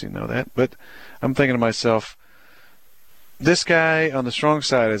I obviously know that. But I'm thinking to myself, this guy on the strong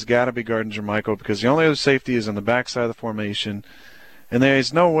side has got to be guarding Jermichael, because the only other safety is on the backside of the formation, and there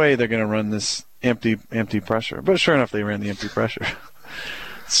is no way they're going to run this empty pressure. But sure enough, they ran the empty pressure.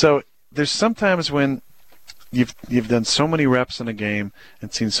 So there's sometimes when you've done so many reps in a game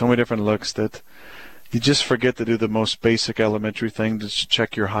and seen so many different looks that you just forget to do the most basic elementary thing, to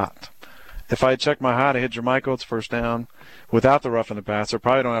check you're hot. if I check my hot, I hit Jermichael, it's first down. Without the roughing the passer,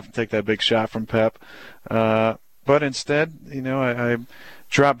 probably don't have to take that big shot from Pep. But instead, I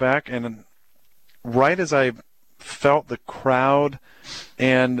dropped back, and right as I felt the crowd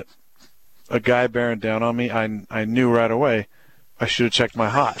and a guy bearing down on me, I knew right away I should have checked my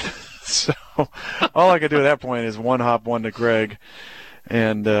hot. So all I could do at that point is one hop, one to Greg,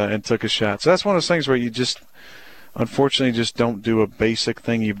 and took a shot. So that's one of those things where you just, unfortunately, just don't do a basic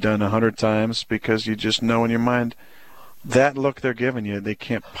thing you've done 100 times because you just know in your mind that look they're giving you, they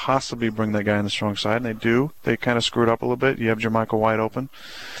can't possibly bring that guy on the strong side, and they do. They kind of screwed up a little bit. You have Jermichael wide open,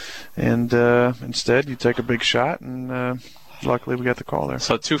 and instead you take a big shot, and luckily we got the call there.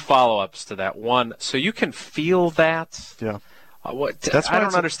 So 2 follow-ups to that. One, so you can feel that? Yeah. I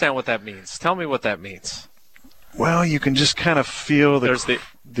don't understand what that means. Tell me what that means. Well, you can just kind of feel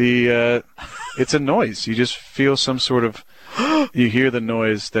the it's a noise. You just feel some sort of you hear the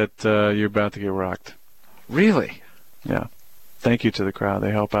noise that you're about to get rocked. Really? Yeah. Thank you to the crowd.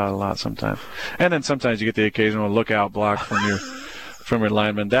 They help out a lot sometimes. And then sometimes you get the occasional lookout block from your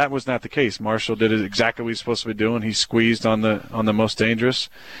lineman. That was not the case. Marshall did exactly what he was supposed to be doing. He squeezed on the most dangerous,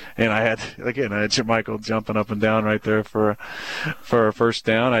 and I had Jermichael jumping up and down right there for a first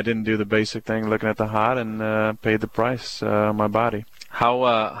down. I didn't do the basic thing, looking at the hot, and paid the price on my body.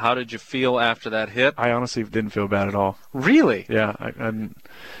 How did you feel after that hit? I honestly didn't feel bad at all. Really? Yeah.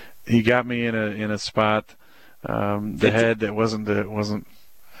 He got me in a spot. The head that wasn't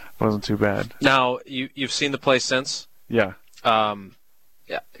too bad. Now you've seen the play since. Yeah.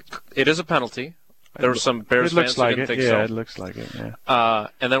 Yeah, it is a penalty. There were some Bears fans who didn't think so. Yeah, it looks like it. Yeah.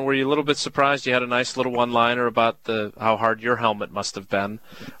 And then were you a little bit surprised? You had a nice little one-liner about how hard your helmet must have been.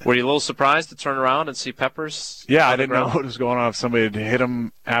 Were you a little surprised to turn around and see Peppers? Yeah, I didn't know what was going on. If somebody had hit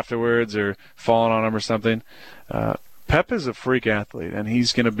him afterwards or fallen on him or something. Pep is a freak athlete, and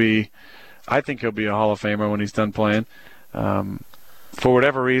he's going to be. I think he'll be a Hall of Famer when he's done playing. For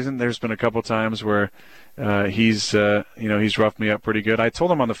whatever reason, there's been a couple times where he's roughed me up pretty good. I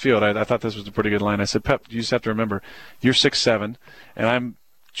told him on the field, I thought this was a pretty good line. I said, Pep, you just have to remember, you're 6'7", and I'm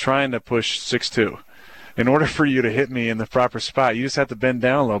trying to push 6'2". In order for you to hit me in the proper spot, you just have to bend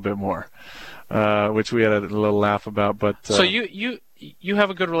down a little bit more, which we had a little laugh about. But so you have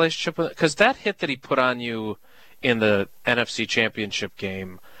a good relationship with it? Because that hit that he put on you in the NFC Championship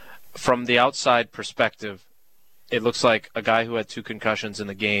game, from the outside perspective, it looks like a guy who had 2 concussions in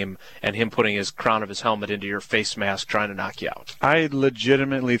the game and him putting his crown of his helmet into your face mask trying to knock you out. I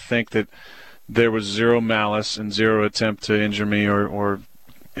legitimately think that there was zero malice and zero attempt to injure me or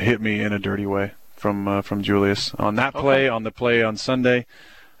hit me in a dirty way from Julius. On that play, on the play on Sunday,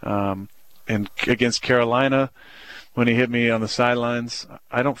 and against Carolina, when he hit me on the sidelines,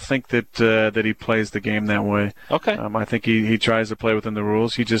 I don't think that he plays the game that way. Okay. I think he tries to play within the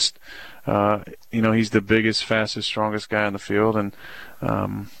rules. He just, he's the biggest, fastest, strongest guy on the field, and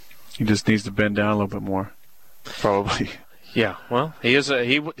he just needs to bend down a little bit more, probably. Yeah. Well, he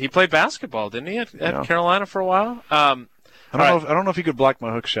played basketball, didn't he, at Carolina for a while? I don't know if he could block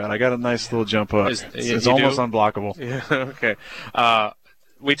my hook shot. I got a nice little jump hook. It's almost unblockable. Yeah. Okay.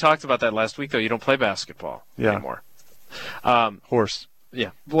 We talked about that last week, though. You don't play basketball anymore. Horse. Yeah.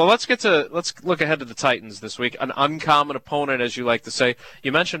 Well, let's look ahead to the Titans this week. An uncommon opponent, as you like to say.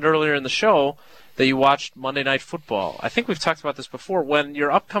 You mentioned earlier in the show that you watched Monday Night Football. I think we've talked about this before. When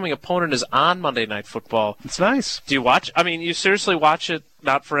your upcoming opponent is on Monday Night Football, it's nice. Do you watch? I mean, you seriously watch it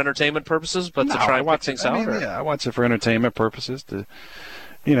not for entertainment purposes, but to try and pick things out? I watch it for entertainment purposes.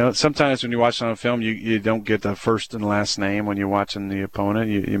 Sometimes when you watch it on film, you don't get the first and last name when you're watching the opponent.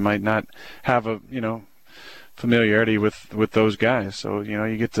 You might not have a familiarity with those guys, so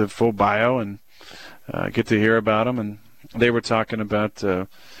you get the full bio and get to hear about them. And they were talking about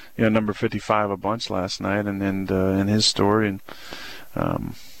number 55 a bunch last night, and his story, and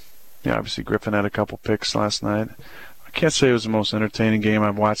obviously Griffin had a couple picks last night. I can't say it was the most entertaining game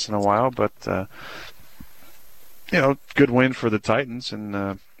I've watched in a while, but good win for the Titans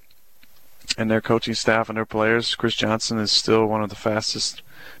and their coaching staff and their players. Chris Johnson is still one of the fastest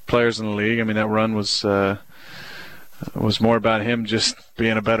players in the league. I mean, that run was more about him just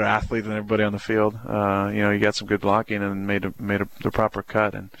being a better athlete than everybody on the field. He got some good blocking and made the proper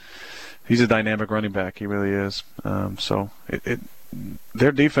cut, and he's a dynamic running back. He really is. So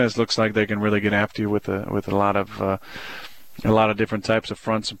their defense looks like they can really get after you with a lot of different types of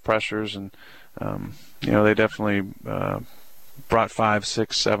fronts and pressures, and they definitely brought 5,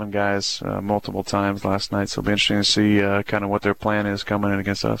 6, 7 guys multiple times last night. So it'll be interesting to see kind of what their plan is coming in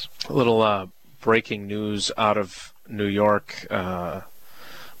against us. A little breaking news out of New York.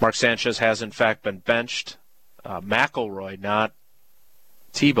 Mark Sanchez has in fact been benched. McElroy, not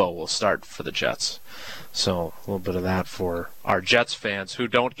Tebow will start for the Jets. So a little bit of that for our Jets fans who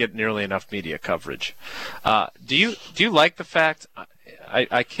don't get nearly enough media coverage. Do you like the fact?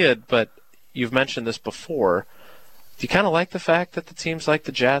 I kid, but you've mentioned this before. Do you kind of like the fact that the teams like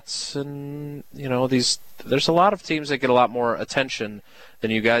the Jets and there's a lot of teams that get a lot more attention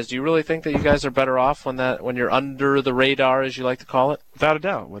than you guys. Do you really think that you guys are better off when you're under the radar, as you like to call it? Without a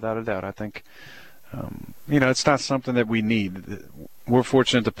doubt. I think it's not something that we need. We're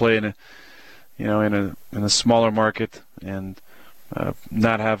fortunate to play in a smaller market and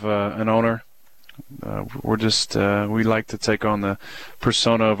not have an owner. We're just we like to take on the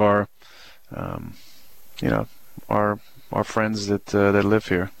persona of our our friends that live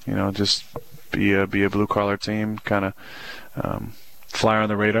here. Just be a blue collar team, kind of fly on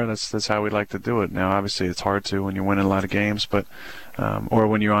the radar. That's how we like to do it. Now, obviously, it's hard to when you're winning a lot of games, but or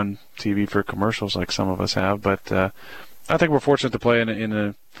when you're on TV for commercials like some of us have. But I think we're fortunate to play in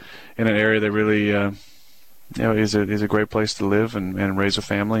an area that really is a great place to live and raise a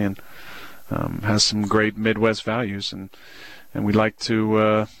family and has some great Midwest values, and we like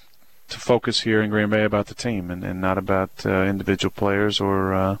to focus here in Green Bay about the team and not about individual players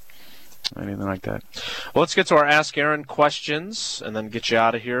or anything like that. Well, let's get to our Ask Aaron questions and then get you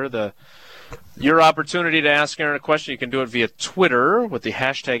out of here. Your opportunity to ask Aaron a question, you can do it via Twitter with the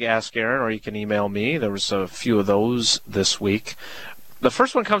hashtag Ask Aaron, or you can email me. There was a few of those this week. The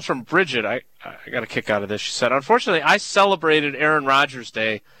first one comes from Bridget. I got a kick out of this. She said, unfortunately, I celebrated Aaron Rodgers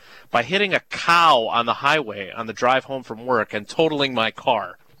Day by hitting a cow on the highway on the drive home from work and totaling my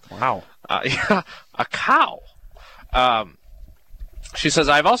car. Wow. Yeah, a cow. She says,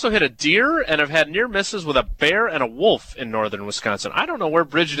 I've also hit a deer and have had near misses with a bear and a wolf in northern Wisconsin. I don't know where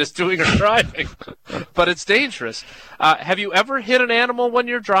Bridget is doing her driving, but it's dangerous. Have you ever hit an animal when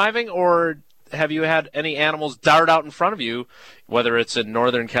you're driving, or have you had any animals dart out in front of you, whether it's in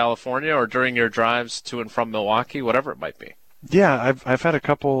Northern California or during your drives to and from Milwaukee, whatever it might be? Yeah, I've had a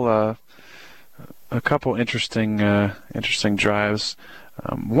couple interesting drives.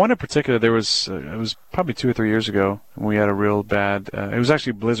 One in particular, it was probably 2 or 3 years ago. We had a real bad. It was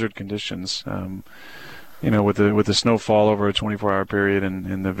actually blizzard conditions. With the snowfall over a 24-hour period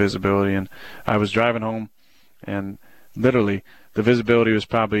and the visibility. And I was driving home, and literally the visibility was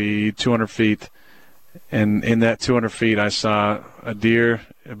probably 200 feet. And in that 200 feet, I saw a deer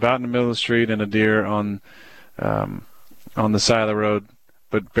about in the middle of the street and a deer on the side of the road,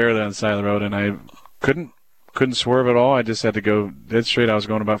 but barely on the side of the road. And I couldn't swerve at all. I just had to go dead straight. I was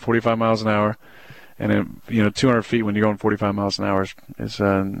going about 45 miles an hour, and 200 feet when you're going 45 miles an hour is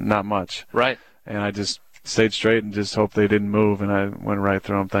not much. Right. And I just stayed straight and just hoped they didn't move, and I went right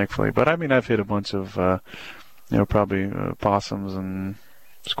through them, thankfully. But I mean, I've hit a bunch of, probably possums and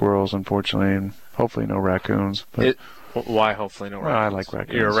squirrels, unfortunately, and hopefully no raccoons. But why hopefully no raccoons? I like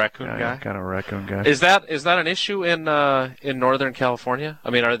raccoons. You're a raccoon guy? I'm kind of a raccoon guy. Is that an issue in Northern California? I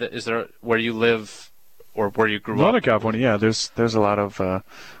mean, is there where you live or where you grew up? Northern California, yeah. There's a lot of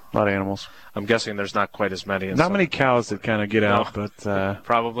animals. I'm guessing there's not quite as many. Not many cows that kind of get out, but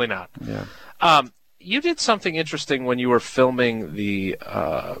probably not. Yeah. You did something interesting when you were filming the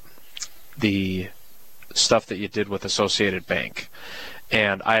stuff that you did with Associated Bank.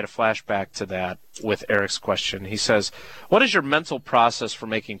 And I had a flashback to that with Eric's question. He says, what is your mental process for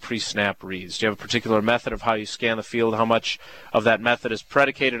making pre-snap reads? Do you have a particular method of how you scan the field? How much of that method is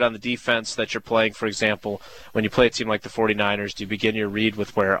predicated on the defense that you're playing? For example, when you play a team like the 49ers, do you begin your read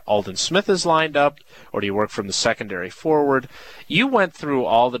with where Aldon Smith is lined up, or do you work from the secondary forward? You went through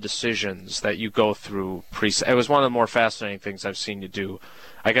all the decisions that you go through pre-snap. It was one of the more fascinating things I've seen you do.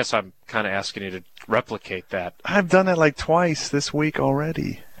 I guess I'm kind of asking you to replicate that. I've done it like twice this week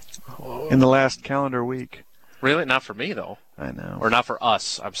already. In the last calendar week. Really? Not for me, though. I know. Or not for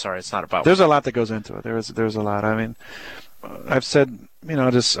us. I'm sorry. It's not about. There's a lot that goes into it. There's a lot. I mean, I've said, I'll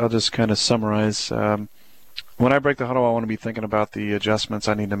just kind of summarize. When I break the huddle, I want to be thinking about the adjustments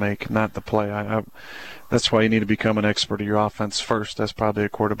I need to make, not the play. That's why you need to become an expert of your offense first. That's probably a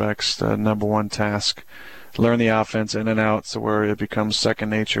quarterback's number one task. Learn the offense in and out so where it becomes second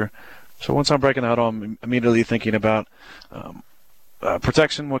nature. So once I'm breaking the huddle, I'm immediately thinking about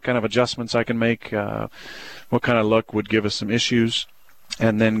protection, what kind of adjustments I can make, what kind of look would give us some issues,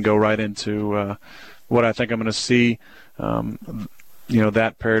 and then go right into what I think I'm going to see.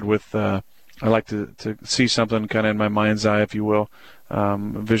 That paired with I like to see something kind of in my mind's eye, if you will,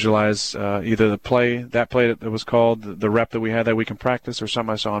 visualize either the play that was called, the rep that we had that we can practice, or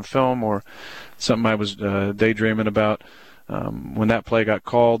something I saw on film, or something I was daydreaming about when that play got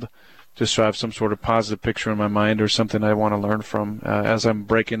called. just so I have some sort of positive picture in my mind or something I want to learn from. As I'm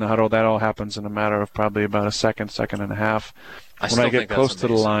breaking the huddle, that all happens in a matter of probably about a second and a half. When I get close to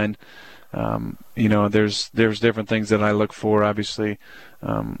the line, there's different things that I look for. Obviously,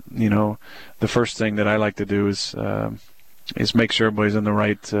 the first thing that I like to do is make sure everybody's in the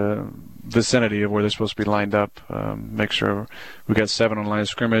right vicinity of where they're supposed to be lined up. Make sure we got 7 on line of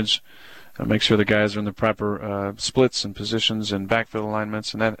scrimmage. Make sure the guys are in the proper splits and positions and backfield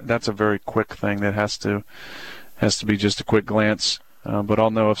alignments, and that's a very quick thing that has to be just a quick glance. But I'll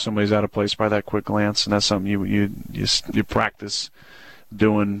know if somebody's out of place by that quick glance, and that's something you practice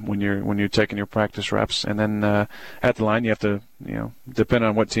doing when you're taking your practice reps. And then at the line, you have to, depending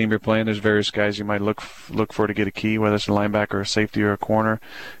on what team you're playing, there's various guys you might look for to get a key, whether it's a linebacker, a safety, or a corner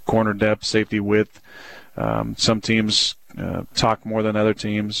depth, safety width. Some teams talk more than other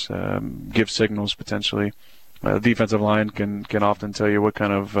teams, give signals potentially. Defensive line can often tell you what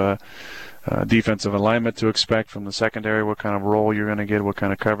kind of defensive alignment to expect from the secondary, what kind of role you're going to get, what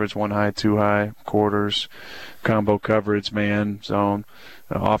kind of coverage, 1 high, 2 high, quarters, combo coverage, man, zone,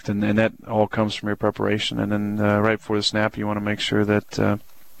 often, and that all comes from your preparation. And then right before the snap, you want to make sure that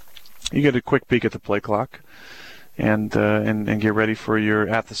you get a quick peek at the play clock and get ready for your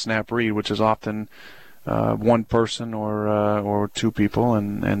at the snap read, which is often one person or 2 people,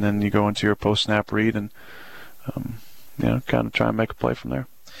 and then you go into your post snap read and kind of try and make a play from there.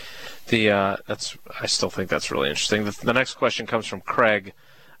 I still think that's really interesting. The next question comes from Craig,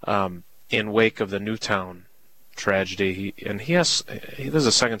 in wake of the Newtown tragedy. This is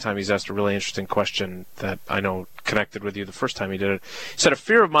the second time he's asked a really interesting question that I know connected with you the first time he did it. He said, a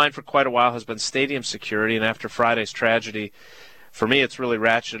fear of mine for quite a while has been stadium security, and after Friday's tragedy, for me it's really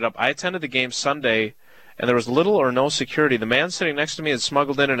ratcheted up. I attended the game Sunday, and there was little or no security. The man sitting next to me had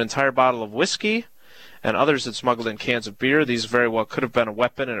smuggled in an entire bottle of whiskey, and others had smuggled in cans of beer. These very well could have been a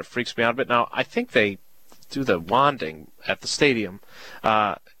weapon, and it freaks me out a bit. Now, I think they do the wanding at the stadium.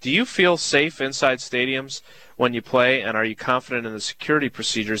 Do you feel safe inside stadiums when you play, and are you confident in the security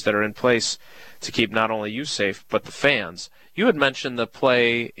procedures that are in place to keep not only you safe, but the fans? You had mentioned the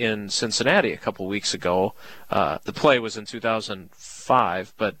play in Cincinnati a couple weeks ago. The play was in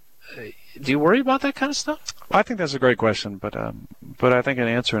 2005, but do you worry about that kind of stuff? I think that's a great question, but I think in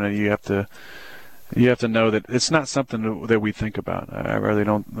answering it, you have to know that it's not something that we think about. I really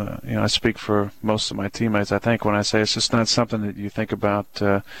don't. I speak for most of my teammates. I think when I say it's just not something that you think about.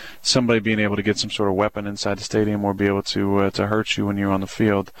 Somebody being able to get some sort of weapon inside the stadium or be able to hurt you when you're on the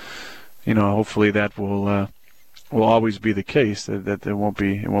field. Hopefully that will always be the case. That it won't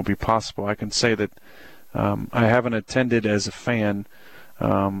be possible. I can say that I haven't attended as a fan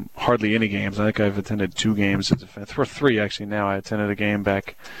hardly any games. I think I've attended 2 games as a fan. 3 actually now. I attended a game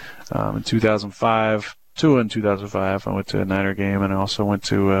back in 2005, 2 in 2005. I went to a Niner game, and I also went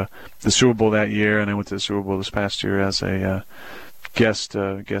to the Super Bowl that year, and I went to the Super Bowl this past year as a guest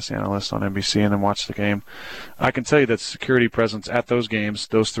analyst on NBC, and then watched the game. I can tell you that security presence at those games,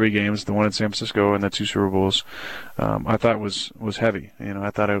 those 3 games, the one in San Francisco and the 2 Super Bowls, I thought was heavy.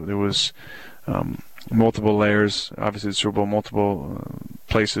 I thought there was multiple layers. Obviously, the Super Bowl, multiple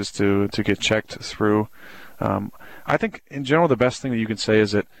places to get checked through. I think, in general, the best thing that you can say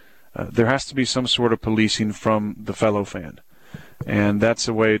is that there has to be some sort of policing from the fellow fan, and that's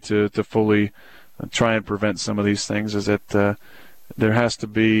a way to fully try and prevent some of these things. Is that there has to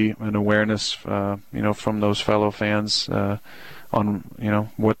be an awareness, from those fellow fans on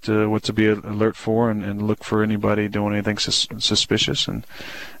what to be alert for and look for anybody doing anything suspicious, and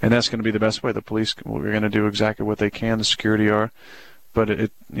that's going to be the best way. The police are going to do exactly what they can. The security are, but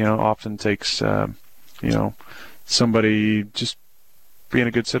it often takes somebody just being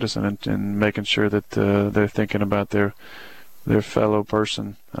a good citizen and making sure that they're thinking about their fellow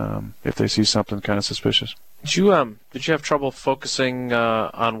person if they see something kind of suspicious. Did you have trouble focusing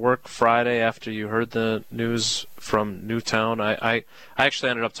on work Friday after you heard the news from Newtown? I actually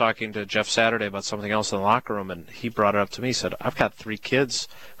ended up talking to Jeff Saturday about something else in the locker room, and he brought it up to me. He said, I've got 3 kids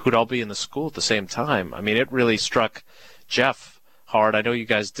who'd all be in the school at the same time. I mean, it really struck Jeff hard. I know you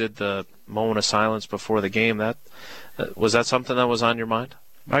guys did the moment of silence before the game. Was that something that was on your mind?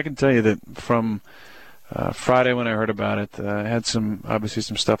 I can tell you that from Friday when I heard about it, I had obviously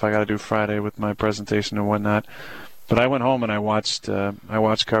some stuff I got to do Friday with my presentation and whatnot. But I went home and I watched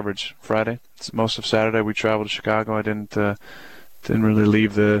coverage Friday. Most of Saturday we traveled to Chicago. I didn't really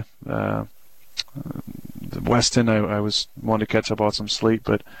leave the Weston. I was wanting to catch up on some sleep,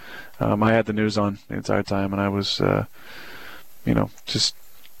 but I had the news on the entire time, and I was just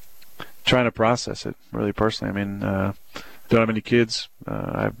trying to process it really personally. I mean, don't have any kids.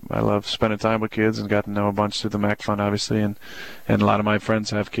 I love spending time with kids and got to know a bunch through the MAC Fund, obviously, and a lot of my friends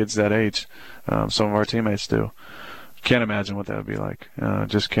have kids that age. Some of our teammates do. Can't imagine what that would be like.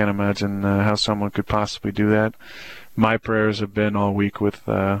 Just can't imagine how someone could possibly do that. My prayers have been all week with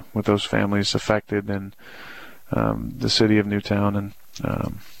those families affected and the city of Newtown, and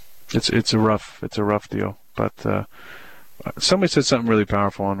it's a rough deal. But somebody said something really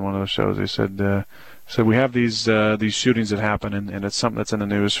powerful on one of the shows. They said we have these shootings that happen, and it's something that's in the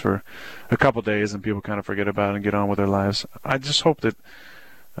news for a couple days, and people kind of forget about it and get on with their lives. I just hope that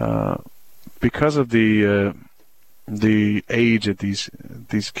because of the age of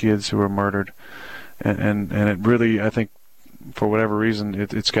these kids who were murdered, and it really, I think, for whatever reason,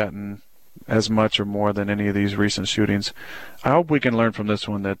 it's gotten as much or more than any of these recent shootings. I hope we can learn from this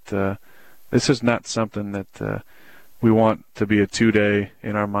one that this is not something that we want to be a 2-day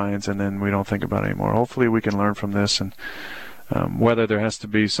in our minds and then we don't think about it anymore. Hopefully we can learn from this, and whether there has to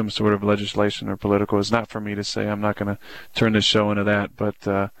be some sort of legislation or political is not for me to say. I'm not going to turn this show into that, but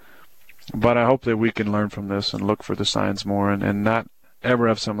I hope that we can learn from this and look for the signs more and not ever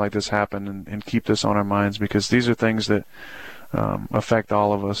have something like this happen and keep this on our minds, because these are things that affect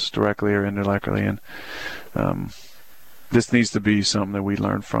all of us directly or indirectly, and this needs to be something that we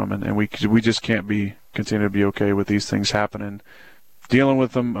learn from, and we just can't continue to be okay with these things happening, dealing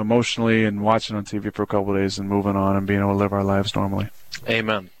with them emotionally and watching on TV for a couple of days and moving on and being able to live our lives normally.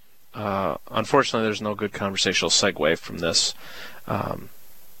 Amen. Unfortunately, there's no good conversational segue from this.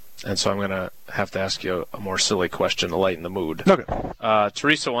 And so I'm going to have to ask you a more silly question to lighten the mood. Okay.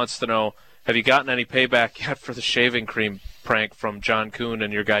 Teresa wants to know, have you gotten any payback yet for the shaving cream prank from John Kuhn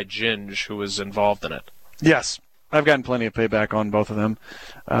and your guy Ginge, who was involved in it? Yes. I've gotten plenty of payback on both of them.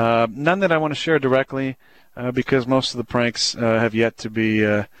 None that I want to share directly because most of the pranks have yet to be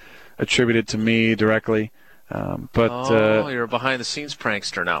attributed to me directly. You're a behind-the-scenes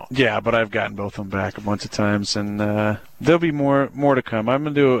prankster now. Yeah, but I've gotten both of them back a bunch of times, and there'll be more to come. I'm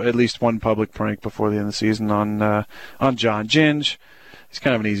going to do at least one public prank before the end of the season on John Ginge. He's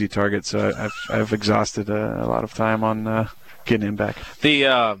kind of an easy target, so I've exhausted a lot of time on getting him back.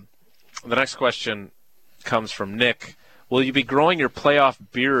 The next question comes from Nick. Will you be growing your playoff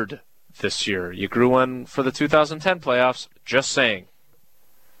beard this year? You grew one for the 2010 playoffs. Just saying.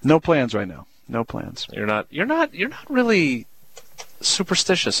 No plans right now. No plans. You're not really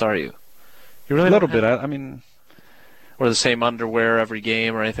superstitious, are you? You really a little bit. I mean, or the same underwear every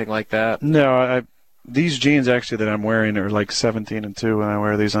game or anything like that? No, these jeans actually that I'm wearing are like 17 and 2 when I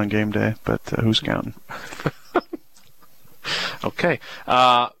wear these on game day. But who's counting? Okay.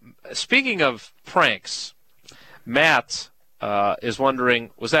 Speaking of pranks, Matt is wondering,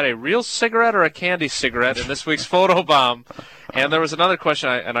 was that a real cigarette or a candy cigarette in this week's photo bomb? And there was another question,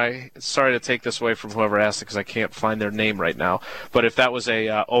 and I sorry to take this away from whoever asked it because I can't find their name right now, but if that was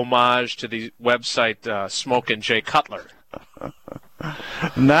a homage to the website Smokin' Jay Cutler.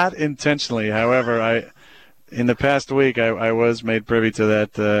 Not intentionally. However, in the past week I was made privy to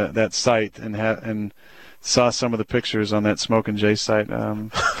that site and saw some of the pictures on that Smokin' Jay site.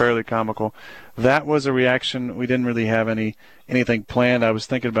 Fairly comical. That was a reaction. We didn't really have anything planned. I was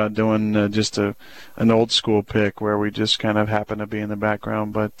thinking about doing just an old school pic where we just kind of happened to be in the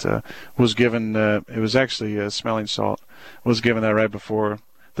background, but was given it was actually smelling salt. Was given that right before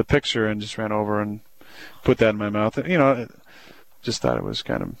the picture and just ran over and put that in my mouth. Just thought it was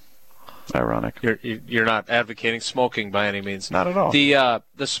kind of ironic. You're not advocating smoking by any means. Not at all. The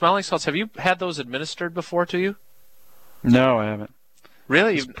smelling salts, have you had those administered before to you? No, I haven't.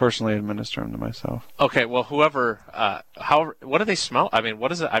 Really? Just personally administer them to myself. Okay, well, what do they smell? I mean,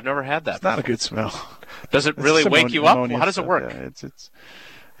 what is it? I've never had that. It's not a good smell. Does it really wake you up? How does it work? Yeah,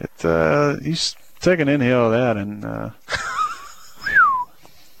 you take an inhale of that and oh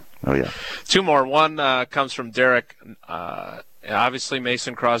yeah. Two more. One comes from Derek. Obviously,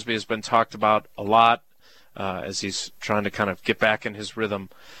 Mason Crosby has been talked about a lot as he's trying to kind of get back in his rhythm.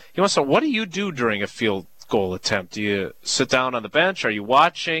 He wants to know, what do you do during a field goal attempt? Do you sit down on the bench? Are you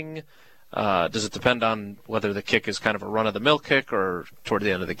watching? Does it depend on whether the kick is kind of a run-of-the-mill kick or toward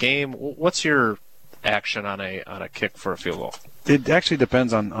the end of the game? What's your action on a kick for a field goal? It actually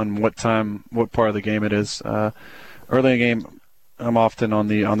depends on what part of the game it is. Early in the game, I'm often on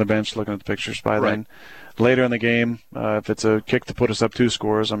the bench looking at the pictures by then. Later in the game, if it's a kick to put us up 2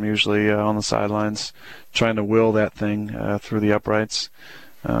 scores, I'm usually on the sidelines trying to will that thing through the uprights.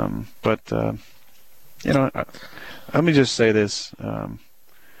 Let me just say this.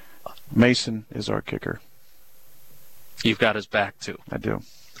 Mason is our kicker. You've got his back, too. I do.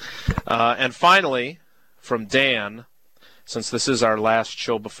 And finally, from Dan, since this is our last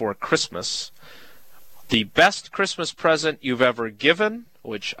show before Christmas, The best Christmas present you've ever given,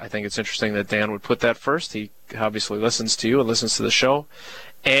 which I think it's interesting that Dan would put that first. He obviously listens to you and listens to the show.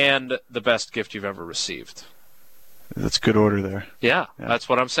 And the best gift you've ever received. That's good order there. Yeah, that's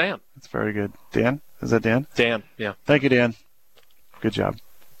what I'm saying. That's very good. Dan? Is that Dan? Dan, yeah. Thank you, Dan. Good job.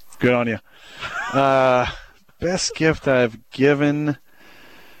 Good on you. Best gift I've given.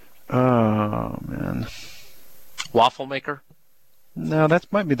 Oh, man. Waffle maker? No, that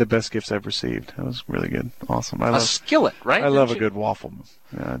might be the best gifts I've received. That was really good. Awesome. A skillet, right? I love a good waffle.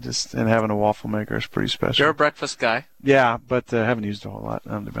 And having a waffle maker is pretty special. You're a breakfast guy. Yeah, but I haven't used it a whole lot,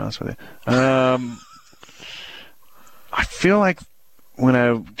 to be honest with you. I feel like when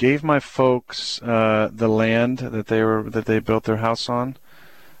I gave my folks the land that they built their house on,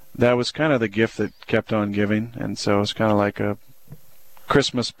 that was kind of the gift that kept on giving, and so it's kind of like a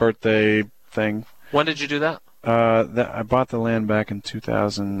Christmas birthday thing. When did you do that? I bought the land back in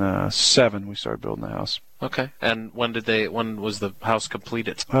 2007. We started building the house. Okay. And when was the house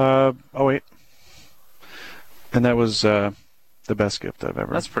completed? 08. And that was the best gift I've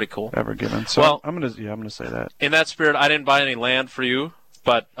ever. That's pretty cool. Ever given. So well, I'm gonna say that. In that spirit, I didn't buy any land for you,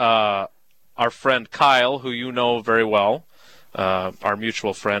 but our friend Kyle, who you know very well, our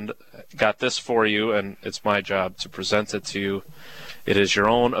mutual friend, got this for you, and it's my job to present it to you. It is your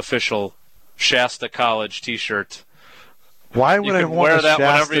own official Shasta College T-shirt. Why would I want a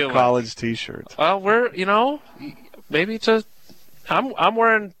Shasta College T-shirt? Well, maybe I'm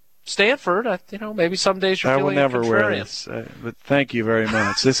wearing Stanford. Maybe some days you're feeling contrarian. I will never wear this, but thank you very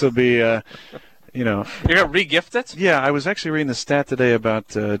much. This will be, You're going to re-gift it? Yeah, I was actually reading the stat today about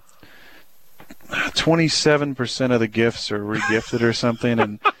 27% of the gifts are re-gifted or something,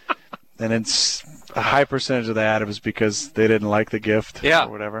 and it's a high percentage of that was because they didn't like the gift or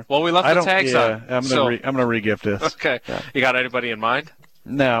whatever. Well, we left the tags on. I'm gonna re-gift this. Okay. Yeah. You got anybody in mind?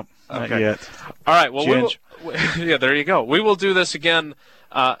 No, not yet. All right. Well, yeah, there you go. We will do this again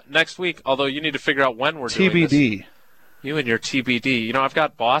next week, although you need to figure out when we're doing this. TBD. You and your TBD. I've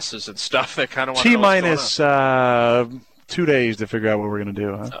got bosses and stuff that kind of want to know T- 2 days to figure out what we're going to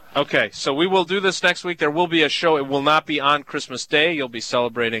do. Huh? Okay, so we will do this next week. There will be a show. It will not be on Christmas Day. You'll be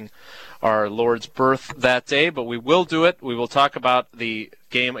celebrating our Lord's birth that day, but we will do it. We will talk about the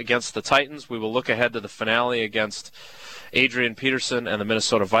game against the Titans. We will look ahead to the finale against Adrian Peterson and the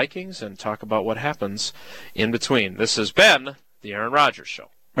Minnesota Vikings and talk about what happens in between. This has been the Aaron Rodgers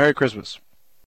Show. Merry Christmas.